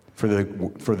for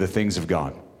the things of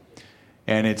God.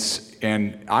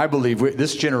 And I believe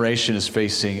this generation is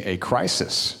facing a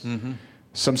crisis. Mm-hmm.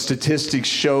 Some statistics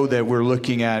show that we're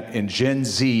looking at in Gen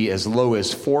Z as low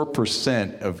as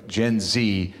 4% of Gen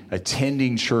Z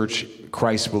attending church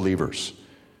Christ believers.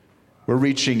 We're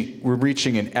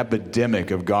reaching an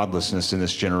epidemic of godlessness in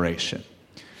this generation.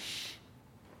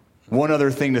 One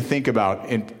other thing to think about,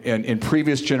 in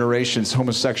previous generations,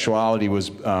 homosexuality was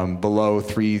below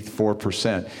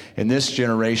 3-4%. In this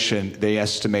generation, they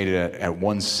estimated it at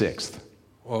 1/6.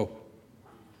 Whoa,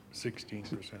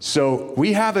 16%. So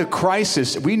we have a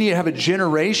crisis. We need to have a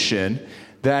generation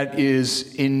that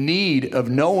is in need of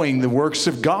knowing the works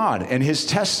of God and His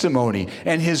testimony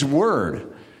and His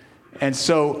Word. And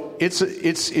so it's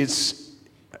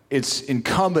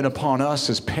incumbent upon us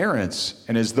as parents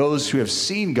and as those who have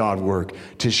seen God work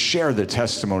to share the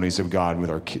testimonies of God with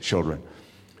our children.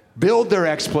 Build their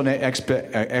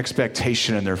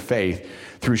expectation and their faith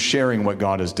through sharing what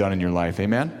God has done in your life.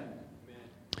 Amen?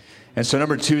 And so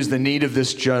number 2 is the need of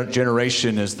this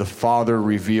generation as the Father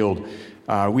revealed.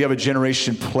 We have a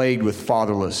generation plagued with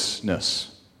fatherlessness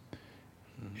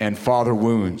and father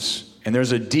wounds. And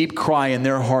there's a deep cry in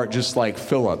their heart, just like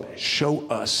Philip, show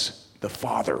us the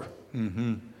Father.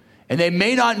 Mm-hmm. And they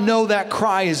may not know that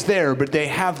cry is there, but they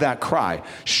have that cry.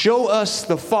 Show us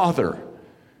the Father.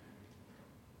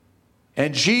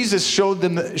 And Jesus showed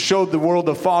the world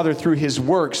the Father through His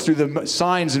works, through the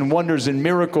signs and wonders and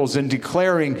miracles, and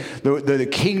declaring the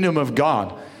kingdom of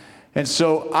God. And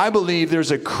so I believe there's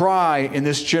a cry in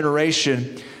this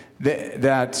generation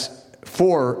that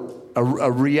for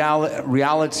a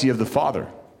reality of the Father.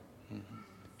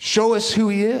 Show us who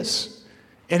He is,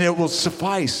 and it will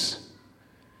suffice.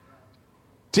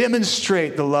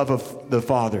 Demonstrate the love of the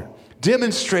Father.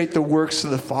 Demonstrate the works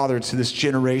of the Father to this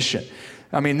generation.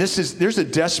 I mean, there's a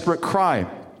desperate cry.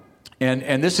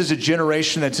 And this is a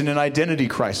generation that's in an identity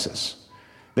crisis.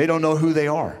 They don't know who they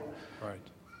are. Right.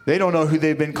 They don't know who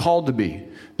they've been called to be.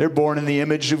 They're born in the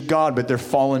image of God, but they're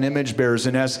fallen image bearers.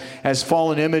 And as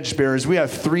fallen image bearers, we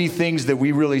have 3 things that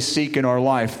we really seek in our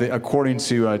life. According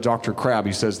to Dr. Crabb,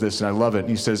 he says this, and I love it.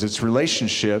 He says it's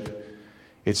relationship,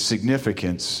 it's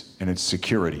significance, and it's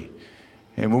security.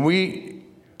 And when we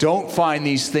don't find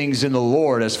these things in the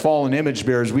Lord as fallen image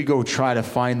bearers, we go try to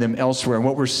find them elsewhere. And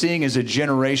what we're seeing is a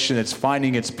generation that's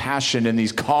finding its passion in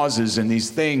these causes and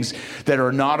these things that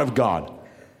are not of God.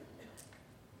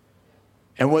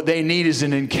 And what they need is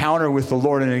an encounter with the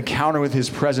Lord, an encounter with His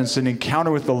presence, an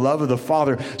encounter with the love of the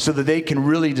Father, so that they can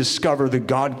really discover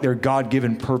their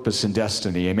God-given purpose and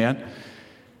destiny. Amen?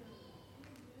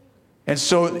 And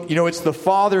so, it's the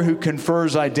Father who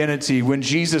confers identity. When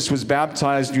Jesus was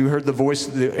baptized, you heard the voice,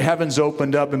 the heavens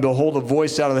opened up, and behold, a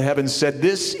voice out of the heavens said,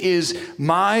 "This is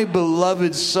my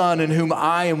beloved Son, in whom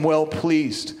I am well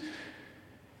pleased."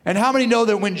 And how many know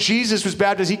that when Jesus was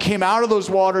baptized, He came out of those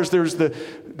waters, there's the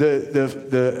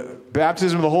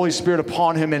baptism of the Holy Spirit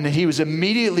upon Him, and He was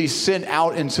immediately sent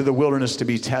out into the wilderness to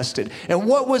be tested. And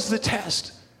what was the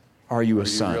test? Are you a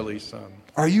son? Are you really son?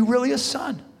 Are you really a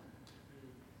son?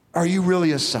 Are you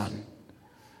really a son?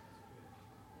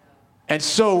 And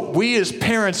so we as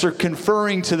parents are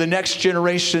conferring to the next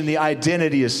generation the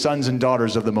identity as sons and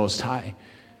daughters of the Most High.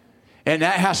 And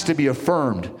that has to be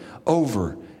affirmed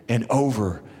over and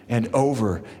over and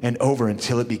over and over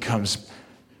until it becomes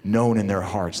known in their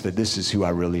hearts that this is who I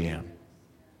really am.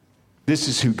 This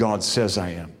is who God says I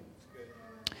am.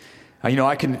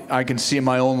 I can see in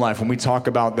my own life, when we talk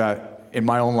about that in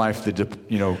my own life,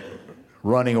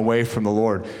 running away from the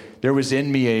Lord, there was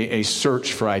in me a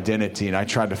search for identity, and I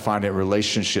tried to find it in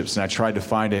relationships, and I tried to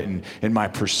find it in my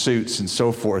pursuits and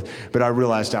so forth, but I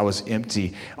realized I was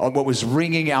empty. What was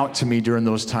ringing out to me during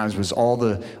those times was all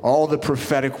the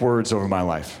prophetic words over my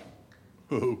life.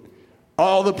 Ooh.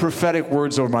 All the prophetic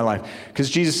words over my life. Because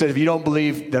Jesus said, if you don't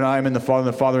believe that I am in the Father and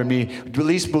the Father in me, at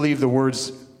least believe the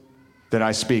words that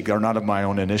I speak are not of my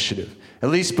own initiative. At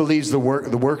least believes the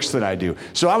works that I do.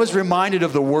 So I was reminded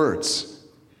of the words.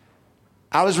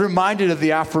 I was reminded of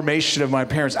the affirmation of my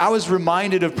parents. I was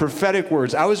reminded of prophetic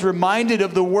words. I was reminded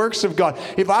of the works of God.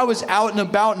 If I was out and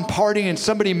about and partying and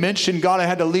somebody mentioned God, I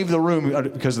had to leave the room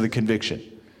because of the conviction.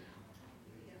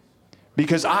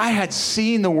 Because I had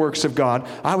seen the works of God.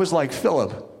 I was like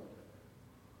Philip,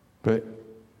 but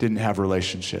didn't have a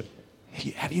relationship.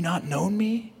 Have you not known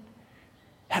me?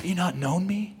 Have you not known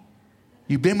me?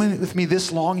 You've been with me this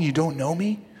long and you don't know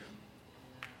me?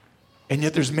 And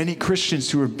yet there's many Christians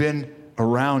who have been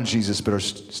around Jesus but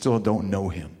still don't know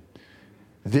Him.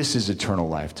 This is eternal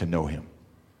life, to know Him.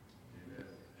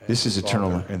 This is eternal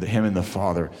life, Him and the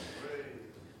Father,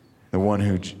 the one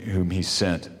whom He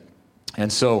sent.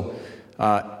 And so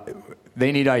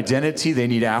they need identity, they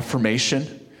need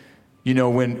affirmation.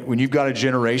 When you've got a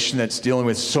generation that's dealing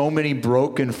with so many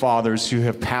broken fathers who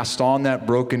have passed on that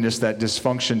brokenness, that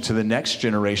dysfunction to the next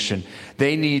generation,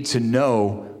 they need to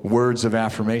know words of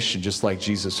affirmation, just like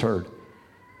Jesus heard.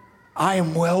 I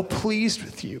am well pleased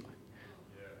with you.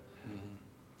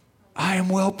 I am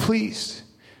well pleased.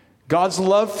 God's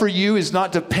love for you is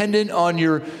not dependent on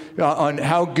on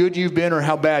how good you've been or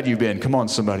how bad you've been. Come on,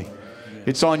 somebody.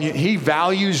 It's on you. He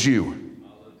values you.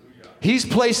 He's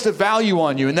placed a value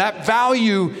on you, and that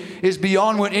value is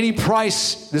beyond what any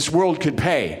price this world could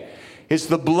pay. It's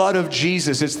the blood of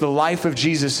Jesus. It's the life of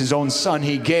Jesus, His own Son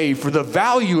He gave for the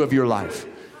value of your life.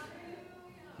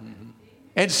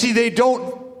 And see, they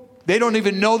don't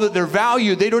even know that they're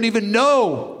valued. They don't even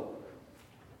know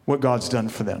what God's done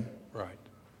for them. Right.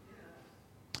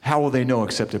 How will they know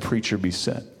except a preacher be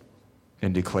sent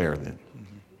and declare that?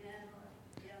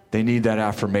 They need that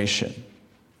affirmation.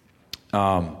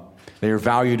 They are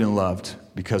valued and loved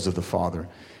because of the Father.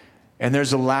 And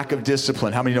there's a lack of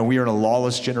discipline. How many know we are in a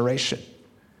lawless generation?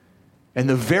 And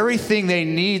the very thing they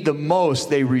need the most,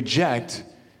 they reject,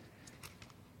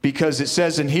 because it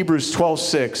says in Hebrews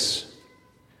 12:6,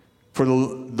 for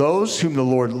those whom the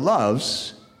Lord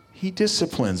loves, He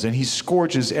disciplines, and He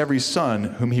scourges every son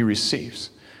whom He receives.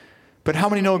 But how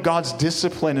many know God's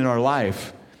discipline in our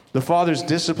life, the Father's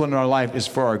discipline in our life, is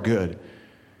for our good?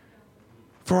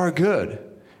 For our good.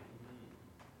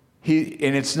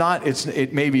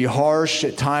 It may be harsh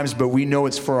at times, but we know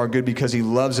it's for our good because He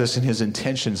loves us and His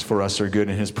intentions for us are good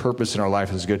and His purpose in our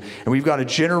life is good. And we've got a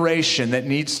generation that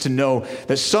needs to know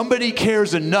that somebody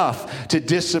cares enough to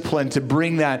discipline, to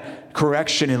bring that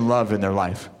correction and love in their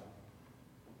life.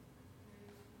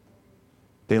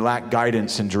 They lack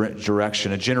guidance and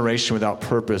direction. A generation without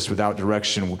purpose, without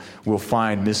direction, will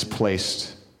find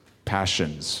misplaced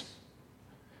passions.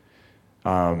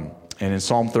 And in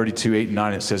Psalm 32, 8 and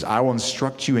 9, it says, I will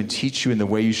instruct you and teach you in the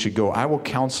way you should go. I will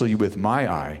counsel you with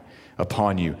my eye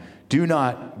upon you. Do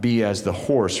not be as the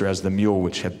horse or as the mule,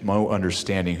 which have no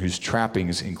understanding, whose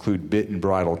trappings include bit and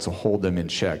bridle to hold them in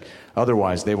check.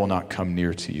 Otherwise, they will not come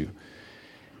near to you.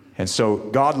 And so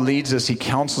God leads us. He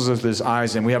counsels us with His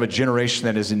eyes, and we have a generation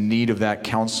that is in need of that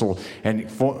counsel. And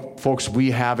folks, we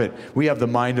have it. We have the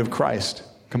mind of Christ.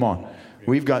 Come on.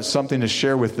 We've got something to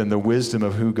share with them, the wisdom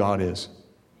of who God is.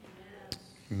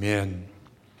 Amen.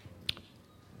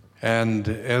 And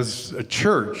as a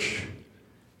church,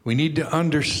 We need to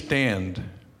understand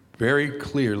very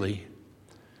clearly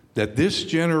that this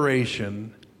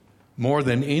generation, more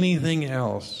than anything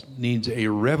else, needs a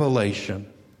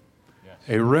revelation. Yes.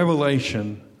 A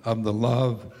revelation of the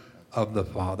love of the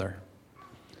Father.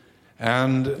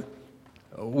 And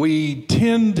we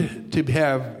tend to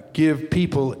give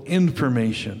people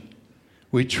information.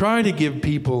 We try to give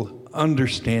people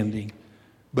understanding,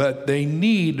 but they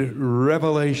need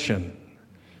revelation.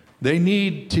 They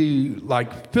need to,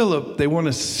 like Philip, they want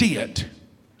to see it.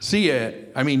 See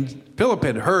it. I mean, Philip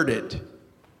had heard it,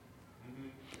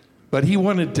 but he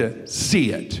wanted to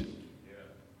see it.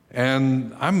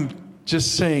 And I'm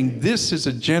just saying, this is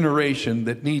a generation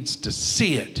that needs to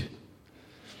see it.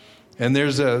 And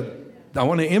I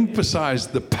want to emphasize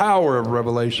the power of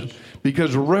revelation,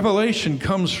 because revelation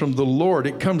comes from the Lord.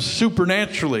 It comes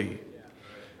supernaturally.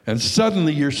 And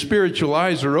suddenly your spiritual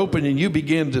eyes are open and you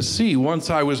begin to see. Once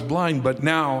I was blind, but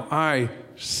now I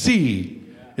see.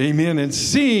 Amen. And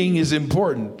seeing is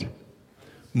important.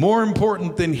 More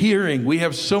important than hearing. We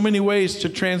have so many ways to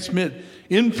transmit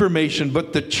information,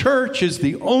 but the church is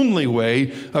the only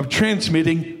way of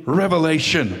transmitting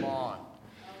revelation.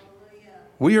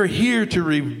 We are here to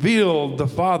reveal the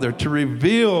Father, to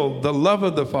reveal the love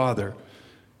of the Father.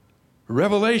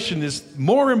 Revelation is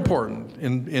more important.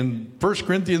 In 1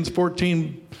 Corinthians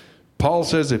 14, Paul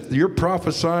says, if you're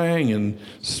prophesying and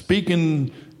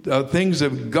speaking things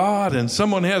of God and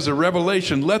someone has a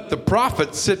revelation, let the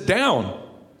prophet sit down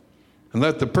and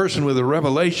let the person with a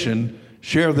revelation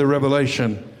share the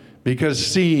revelation, because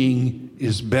seeing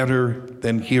is better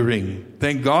than hearing.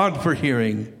 Thank God for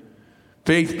hearing.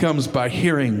 Faith comes by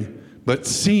hearing, but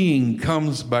seeing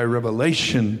comes by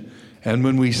revelation. And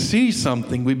when we see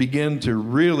something, we begin to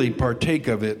really partake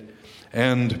of it.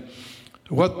 And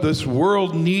what this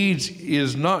world needs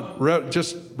is not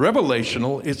just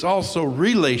revelational, it's also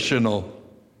relational.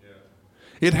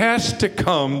 It has to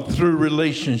come through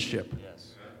relationship.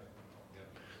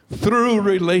 Through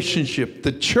relationship.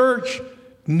 The church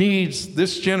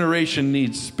this generation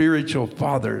needs spiritual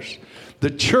fathers. The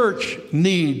church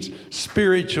needs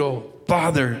spiritual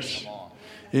fathers.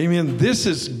 Amen. This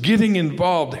is getting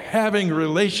involved, having a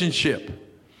relationship.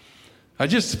 I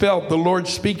just felt the Lord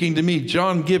speaking to me.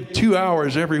 John, give 2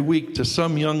 hours every week to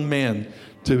some young man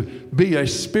to be a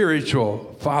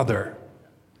spiritual father.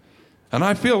 And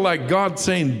I feel like God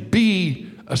saying, be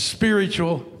a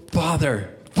spiritual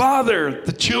father. Father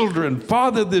the children.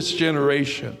 Father this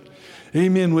generation.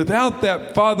 Amen. Without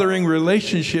that fathering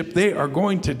relationship, they are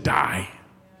going to die.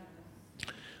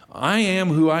 I am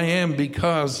who I am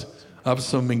because of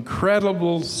some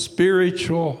incredible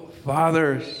spiritual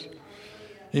fathers.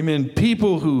 Amen.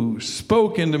 People who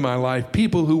spoke into my life,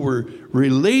 people who were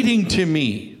relating to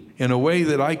me in a way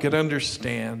that I could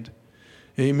understand.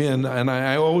 Amen. And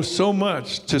I owe so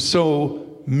much to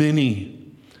so many.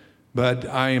 But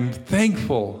I am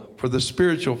thankful for the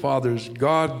spiritual fathers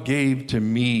God gave to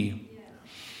me.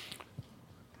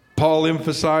 Paul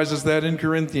emphasizes that in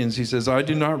Corinthians. He says, I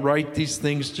do not write these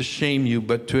things to shame you,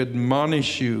 but to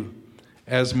admonish you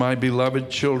as my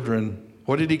beloved children.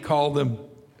 What did he call them?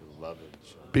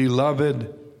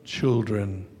 Beloved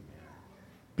children.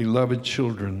 Beloved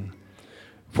children.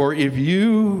 For if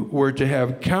you were to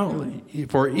have countless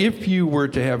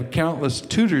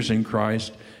tutors in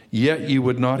Christ, yet you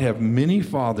would not have many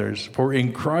fathers. For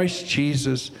in Christ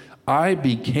Jesus I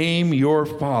became your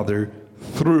father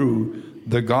through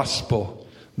the gospel.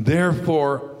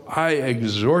 Therefore I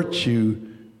exhort you,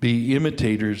 be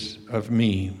imitators of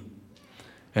me.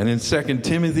 And in 2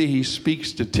 Timothy, he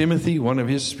speaks to Timothy, one of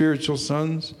his spiritual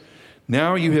sons.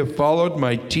 Now you have followed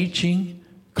my teaching,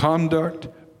 conduct,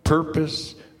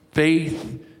 purpose,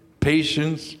 faith,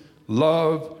 patience,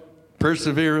 love,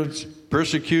 perseverance,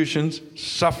 persecutions,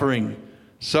 suffering,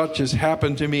 such as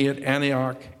happened to me at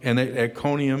Antioch and at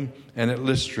Iconium and at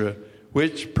Lystra,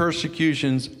 which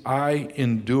persecutions I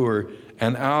endured,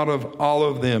 and out of all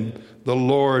of them the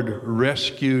Lord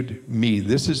rescued me.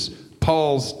 This is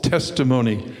Paul's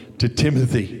testimony to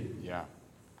Timothy. Yeah.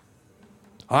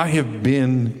 I have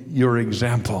been your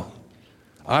example.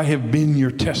 I have been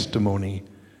your testimony.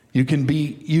 You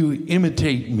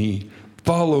imitate me,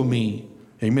 follow me.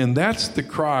 Amen. That's the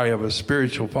cry of a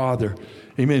spiritual father.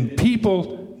 Amen.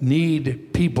 People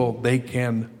need people they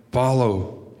can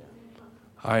follow.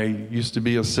 I used to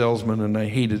be a salesman and I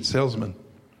hated salesmen.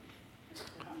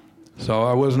 So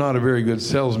I was not a very good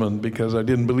salesman because I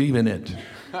didn't believe in it.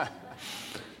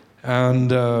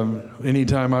 And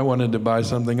anytime I wanted to buy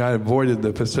something, I avoided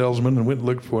the salesman and went and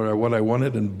looked for what I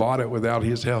wanted and bought it without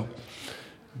his help.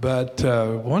 But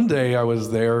one day I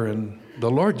was there and the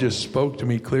Lord just spoke to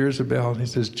me clear as a bell. He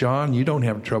says, John, you don't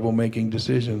have trouble making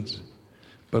decisions,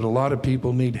 but a lot of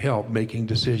people need help making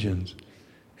decisions.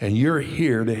 And you're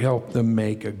here to help them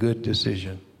make a good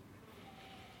decision.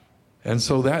 And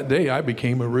so that day I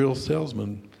became a real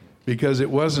salesman, because it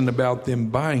wasn't about them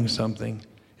buying something.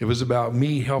 It was about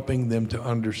me helping them to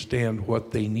understand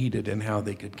what they needed and how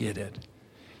they could get it.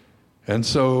 And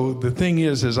so the thing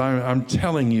is I'm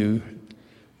telling you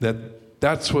that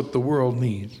that's what the world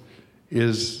needs.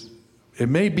 Is it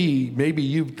maybe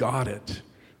you've got it,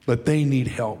 but they need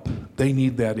help. They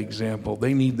need that example.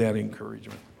 They need that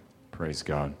encouragement. Praise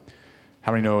God.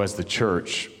 How many know as the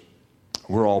church,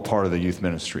 we're all part of the youth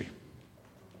ministry?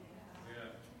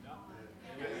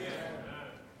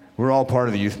 We're all part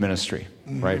of the youth ministry,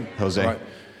 right, Jose? Right.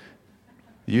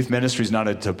 The youth ministry is not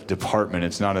a department.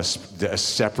 It's not a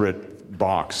separate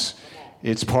box.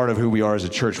 It's part of who we are as a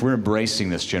church. We're embracing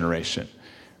this generation.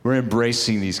 We're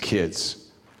embracing these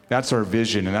kids. That's our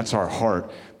vision and that's our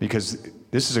heart, because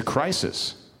this is a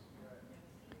crisis.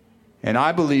 And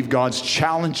I believe God's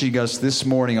challenging us this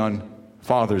morning on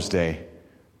Father's Day.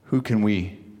 Who can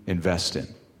we invest in?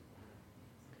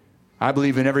 I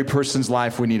believe in every person's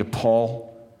life we need a Paul,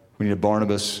 we need a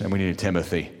Barnabas, and we need a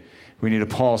Timothy. We need a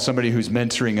Paul, somebody who's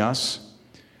mentoring us,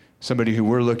 somebody who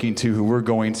we're looking to, who we're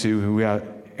going to, who we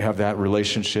have that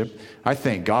relationship. I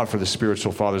thank God for the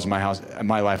spiritual fathers in my house, in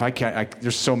my life.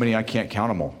 There's so many, I can't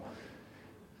count them all.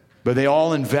 But they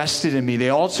all invested in me. They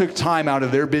all took time out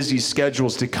of their busy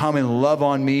schedules to come and love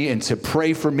on me and to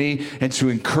pray for me and to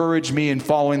encourage me in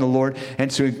following the Lord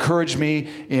and to encourage me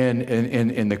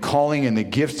in the calling and the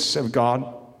gifts of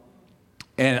God.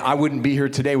 And I wouldn't be here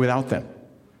today without them.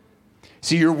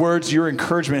 See, your words, your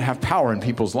encouragement have power in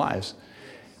people's lives.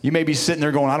 You may be sitting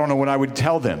there going, I don't know what I would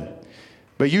tell them.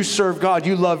 But you serve God,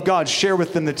 you love God. Share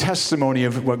with them the testimony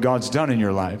of what God's done in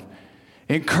your life.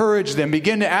 Encourage them.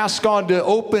 Begin to ask God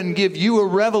to give you a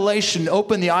revelation,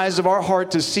 open the eyes of our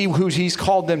heart to see who He's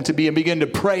called them to be, and begin to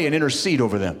pray and intercede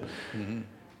over them. Mm-hmm.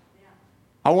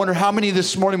 I wonder how many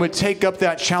this morning would take up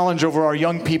that challenge over our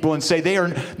young people and say,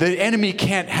 the enemy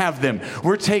can't have them.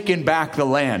 We're taking back the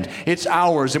land. It's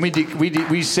ours. And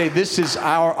we say this is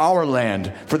our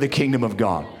land for the kingdom of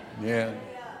God. Yeah.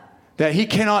 That he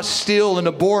cannot steal and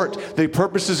abort the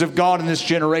purposes of God in this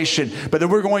generation, but that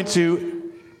we're going to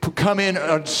come in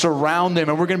and surround them,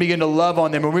 and we're going to begin to love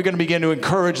on them, and we're going to begin to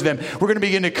encourage them. We're going to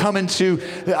begin to come into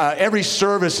every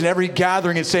service and every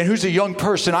gathering and saying, who's a young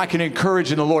person I can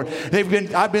encourage in the Lord?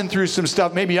 I've been through some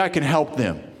stuff. Maybe I can help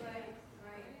them.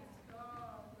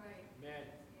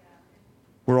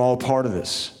 We're all part of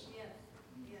this.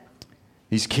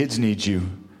 These kids need you.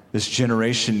 This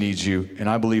generation needs you. And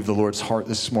I believe the Lord's heart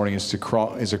this morning is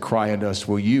a cry unto us,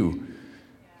 will you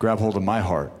grab hold of my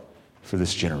heart for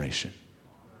this generation?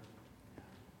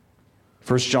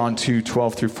 1 John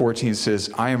 2:12 through 14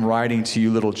 says, I am writing to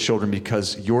you, little children,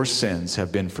 because your sins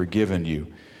have been forgiven you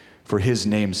for his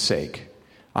name's sake.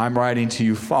 I'm writing to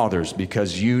you, fathers,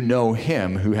 because you know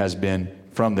him who has been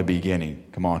from the beginning.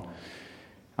 Come on.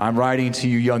 I'm writing to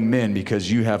you, young men,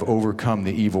 because you have overcome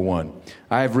the evil one.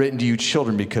 I have written to you,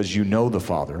 children, because you know the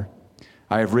Father.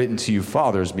 I have written to you,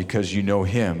 fathers, because you know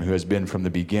him who has been from the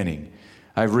beginning.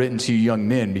 I've written to you, young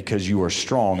men, because you are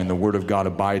strong and the word of God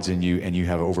abides in you and you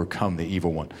have overcome the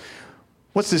evil one.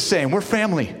 What's this saying? We're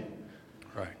family.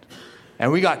 Right.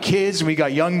 And we got kids and we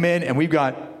got young men and we've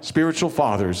got spiritual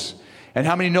fathers. And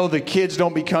how many know that kids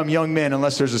don't become young men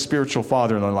unless there's a spiritual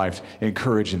father in their life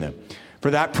encouraging them?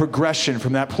 For that progression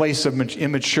from that place of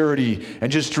immaturity and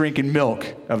just drinking milk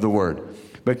of the word,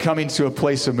 but coming to a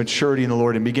place of maturity in the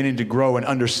Lord and beginning to grow and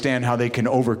understand how they can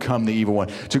overcome the evil one,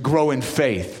 to grow in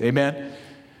faith. Amen?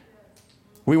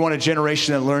 We want a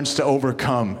generation that learns to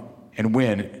overcome and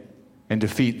win and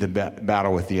defeat the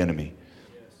battle with the enemy.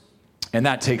 And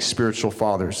that takes spiritual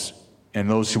fathers and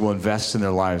those who will invest in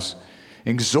their lives,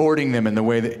 exhorting them in the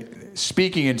way that,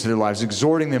 speaking into their lives,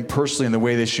 exhorting them personally in the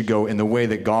way they should go, in the way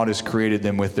that God has created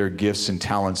them with their gifts and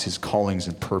talents, his callings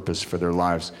and purpose for their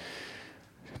lives.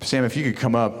 Sam, if you could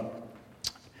come up.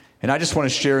 And I just want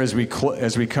to share as we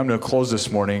come to a close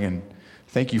this morning, and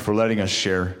thank you for letting us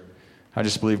share. I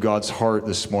just believe God's heart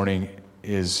this morning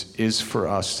is for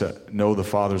us to know the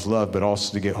Father's love, but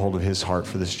also to get hold of his heart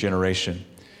for this generation.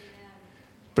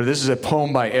 But this is a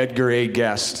poem by Edgar A.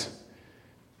 Guest,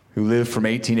 who lived from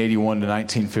 1881 to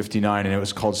 1959, and it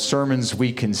was called Sermons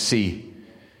We Can See.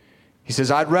 He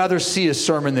says, I'd rather see a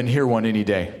sermon than hear one any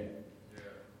day.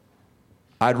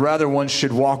 I'd rather one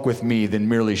should walk with me than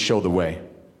merely show the way.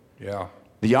 Yeah.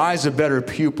 The eye's a better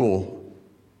pupil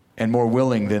and more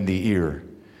willing than the ear.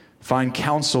 Fine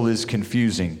counsel is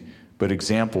confusing, but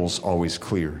example's always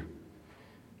clear.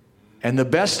 And the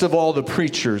best of all the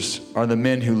preachers are the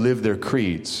men who live their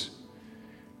creeds.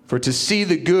 For to see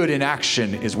the good in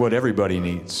action is what everybody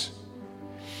needs.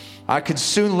 I can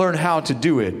soon learn how to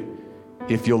do it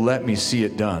if you'll let me see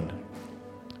it done.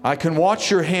 I can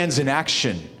watch your hands in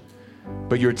action,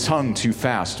 but your tongue too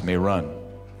fast may run.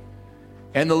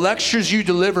 And the lectures you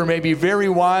deliver may be very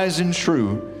wise and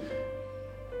true,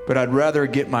 but I'd rather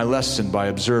get my lesson by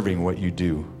observing what you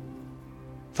do.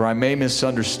 For I may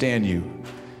misunderstand you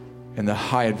and the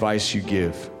high advice you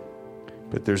give,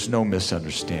 but there's no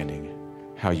misunderstanding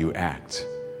how you act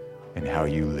and how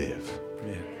you live.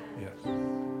 Yeah, yes.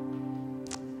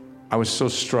 I was so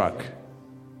struck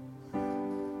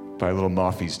by little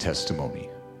Mafi's testimony.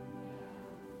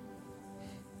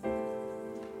 How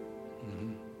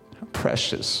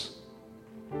precious.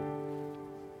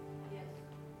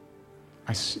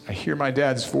 I hear my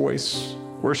dad's voice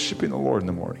worshiping the Lord in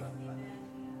the morning.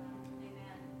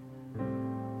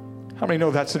 How many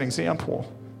know that's an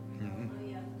example?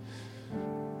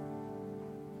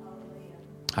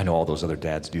 I know all those other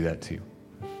dads do that too.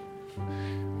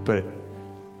 But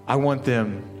I want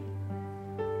them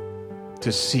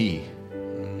to see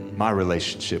my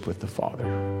relationship with the Father.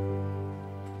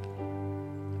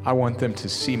 I want them to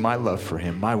see my love for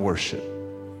Him, my worship,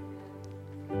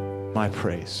 my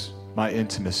praise, my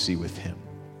intimacy with Him.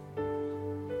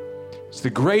 It's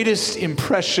the greatest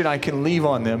impression I can leave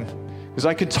on them, because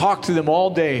I can talk to them all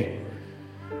day,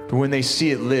 but when they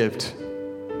see it lived,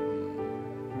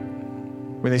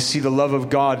 when they see the love of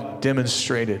God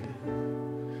demonstrated,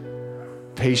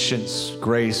 patience,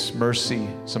 grace, mercy,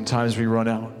 sometimes we run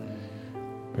out.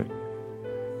 But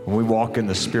when we walk in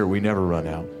the Spirit, we never run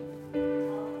out.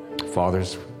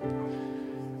 Fathers,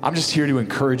 I'm just here to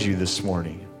encourage you this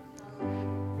morning.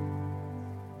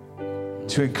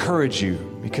 To encourage you,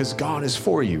 because God is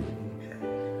for you.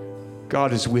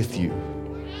 God is with you.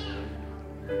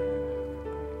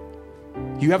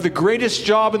 You have the greatest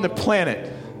job in the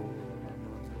planet,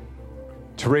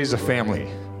 to raise a family.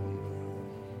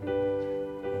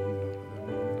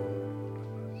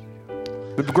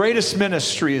 The greatest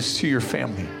ministry is to your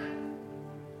family.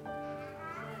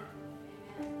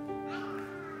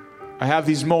 I have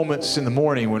these moments in the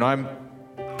morning when I'm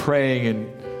praying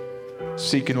and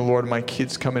seeking the Lord, and my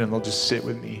kids come in and they'll just sit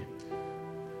with me.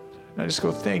 And I just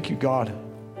go, thank you, God,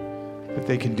 that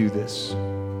they can do this.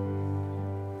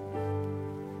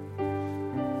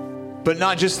 But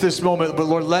not just this moment, but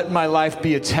Lord, let my life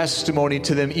be a testimony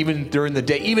to them even during the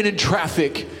day, even in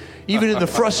traffic, even in the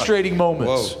frustrating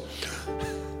moments. Whoa.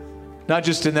 Not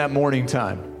just in that morning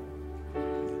time.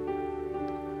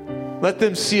 Let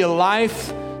them see a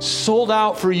life sold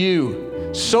out for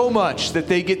you so much that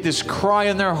they get this cry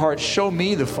in their heart, show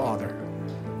me the Father.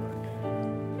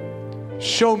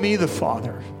 Show me the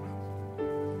Father.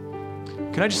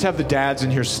 Can I just have the dads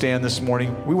in here stand this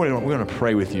morning? We want to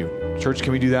pray with you. Church,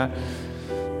 can we do that?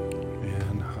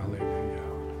 Amen. Hallelujah.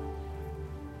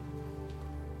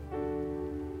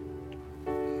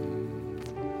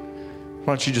 Why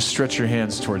don't you just stretch your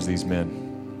hands towards these men?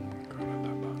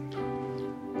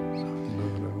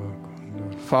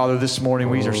 Father, this morning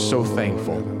we are so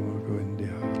thankful.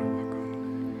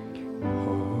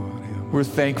 We're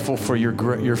thankful for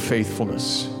your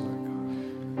faithfulness.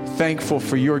 Thankful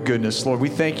for your goodness, Lord. We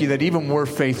thank you that even when we're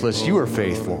faithless, you are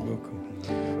faithful.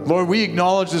 Lord, we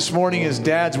acknowledge this morning as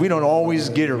dads, we don't always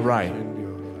get it right.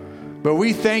 But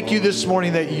we thank you this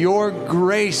morning that your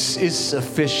grace is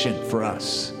sufficient for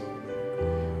us.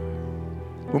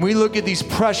 When we look at these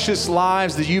precious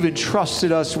lives that you've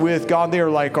entrusted us with, God, they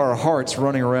are like our hearts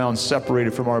running around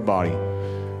separated from our body.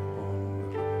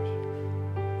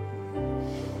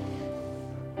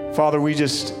 Father, we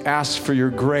just ask for your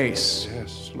grace.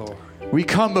 Yes, Lord. We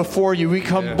come before you. We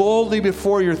come boldly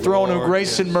before your throne of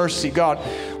grace and mercy, God.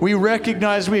 We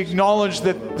recognize, we acknowledge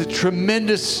that the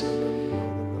tremendous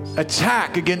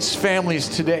attack against families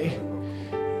today,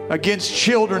 against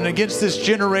children, against this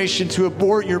generation to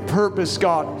abort your purpose,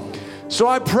 God. So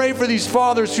I pray for these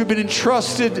fathers who've been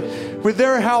entrusted with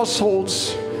their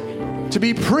households to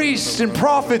be priests and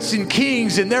prophets and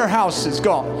kings in their houses,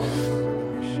 God.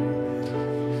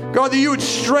 God, that you would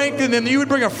strengthen them, that you would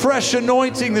bring a fresh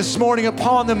anointing this morning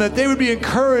upon them, that they would be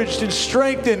encouraged and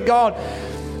strengthened, God,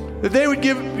 that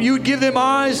you would give them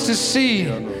eyes to see,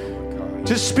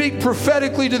 to speak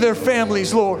prophetically to their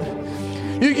families, Lord.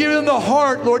 You give them the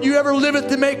heart, Lord. You ever live it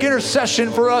to make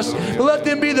intercession for us. Let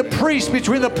them be the priest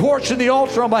between the porch and the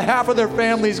altar on behalf of their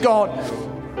families, God.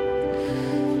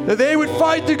 That they would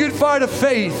fight the good fight of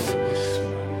faith.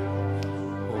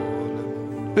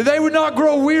 That they would not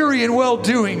grow weary in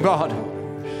well-doing, God.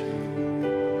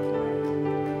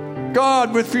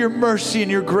 God, with your mercy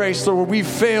and your grace, Lord, where we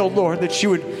failed, Lord, that you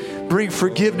would bring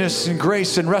forgiveness and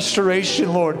grace and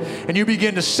restoration, Lord. And you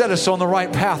begin to set us on the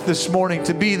right path this morning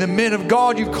to be the men of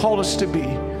God you've called us to be.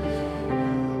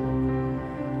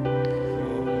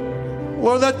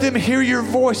 Lord, let them hear your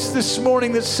voice this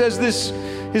morning that says, this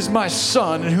is my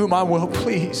son in whom I'm well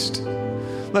pleased.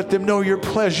 Let them know your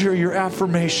pleasure, your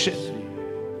affirmation.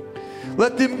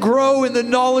 Let them grow in the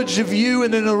knowledge of you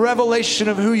and in the revelation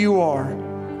of who you are.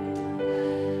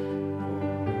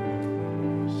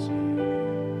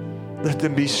 Let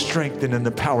them be strengthened in the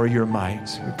power of your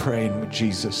might. We pray in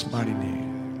Jesus' mighty name.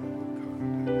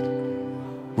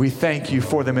 We thank you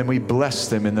for them and we bless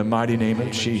them in the mighty name of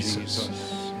Jesus.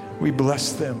 We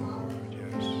bless them.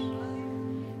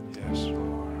 Yes,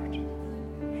 Lord.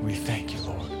 We thank you,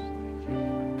 Lord.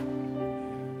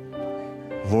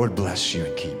 Lord bless you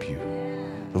and keep you.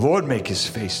 The Lord make his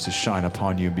face to shine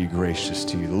upon you and be gracious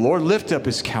to you. The Lord lift up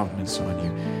his countenance on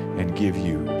you and give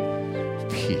you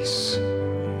peace.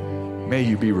 May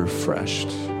you be refreshed.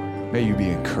 May you be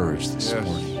encouraged this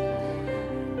morning.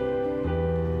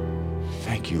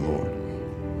 Thank you, Lord.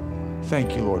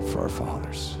 Thank you, Lord, for our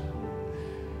fathers.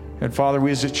 And Father,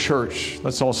 we as a church,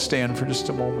 let's all stand for just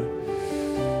a moment.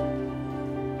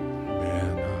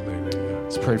 Amen.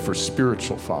 Let's pray for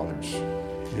spiritual fathers.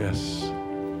 Yes.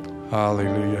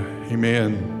 Hallelujah.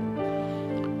 Amen.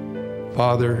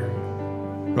 Father,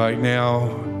 right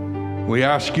now, we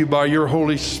ask you by your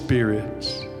Holy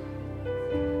Spirit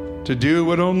to do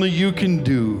what only you can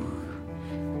do.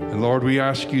 And Lord, we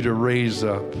ask you to raise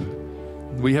up.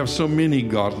 We have so many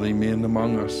godly men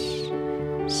among us.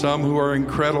 Some who are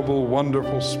incredible,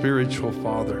 wonderful spiritual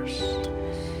fathers.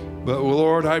 But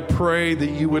Lord, I pray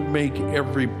that you would make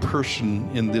every person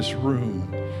in this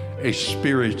room a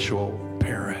spiritual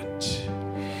parent.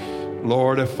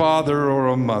 Lord, a father or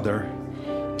a mother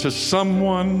to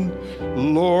someone,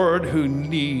 Lord, who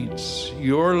needs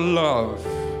your love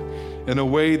in a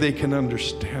way they can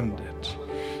understand it,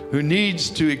 who needs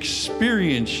to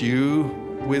experience you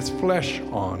with flesh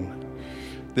on,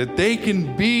 that they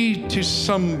can be to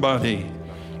somebody,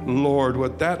 Lord,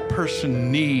 what that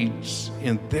person needs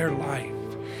in their life.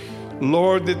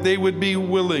 Lord, that they would be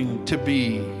willing to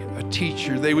be a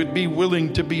teacher. They would be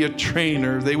willing to be a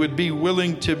trainer. They would be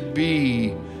willing to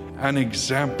be an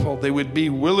example. They would be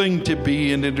willing to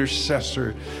be an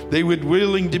intercessor. They would be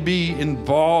willing to be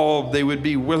involved. They would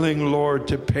be willing, Lord,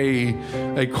 to pay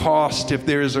a cost if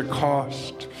there is a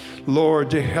cost. Lord,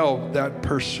 to help that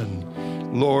person,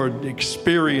 Lord,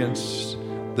 experience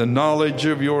the knowledge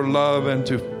of your love and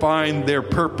to find their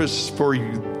purpose for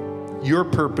you, your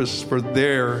purpose for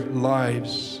their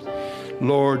lives.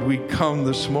 Lord, we come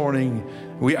this morning,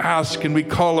 we ask and we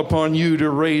call upon you to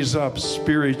raise up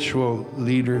spiritual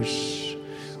leaders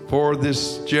for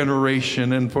this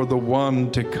generation and for the one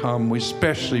to come. We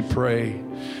especially pray,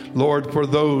 Lord, for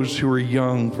those who are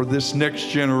young, for this next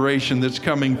generation that's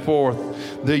coming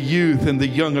forth, the youth and the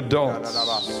young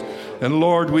adults. And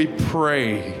Lord, we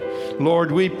pray,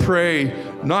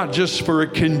 not just for a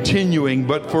continuing,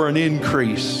 but for an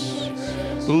increase.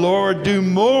 Lord, do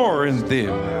more in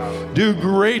them. Do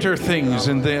greater things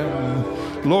in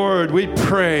them. Lord, we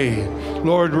pray,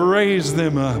 Lord, raise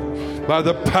them up by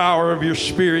the power of your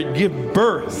Spirit. Give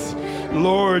birth,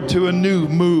 Lord, to a new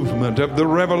movement of the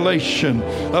revelation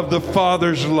of the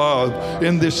Father's love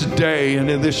in this day and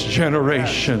in this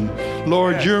generation.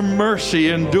 Lord, your mercy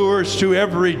endures to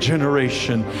every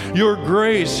generation. Your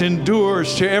grace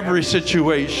endures to every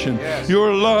situation.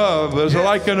 Your love is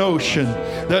like an ocean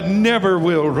that never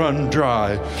will run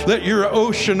dry. Let your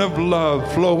ocean of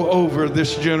love flow over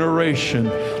this generation,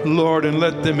 Lord, and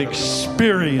let them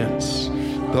experience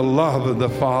the love of the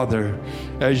Father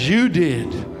as you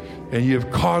did. And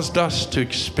you've caused us to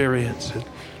experience it.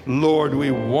 Lord, we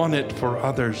want it for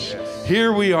others.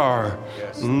 Here we are.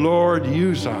 Lord,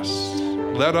 use us.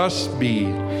 Let us be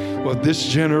what this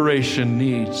generation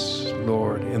needs,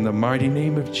 Lord. In the mighty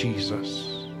name of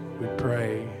Jesus, we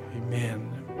pray.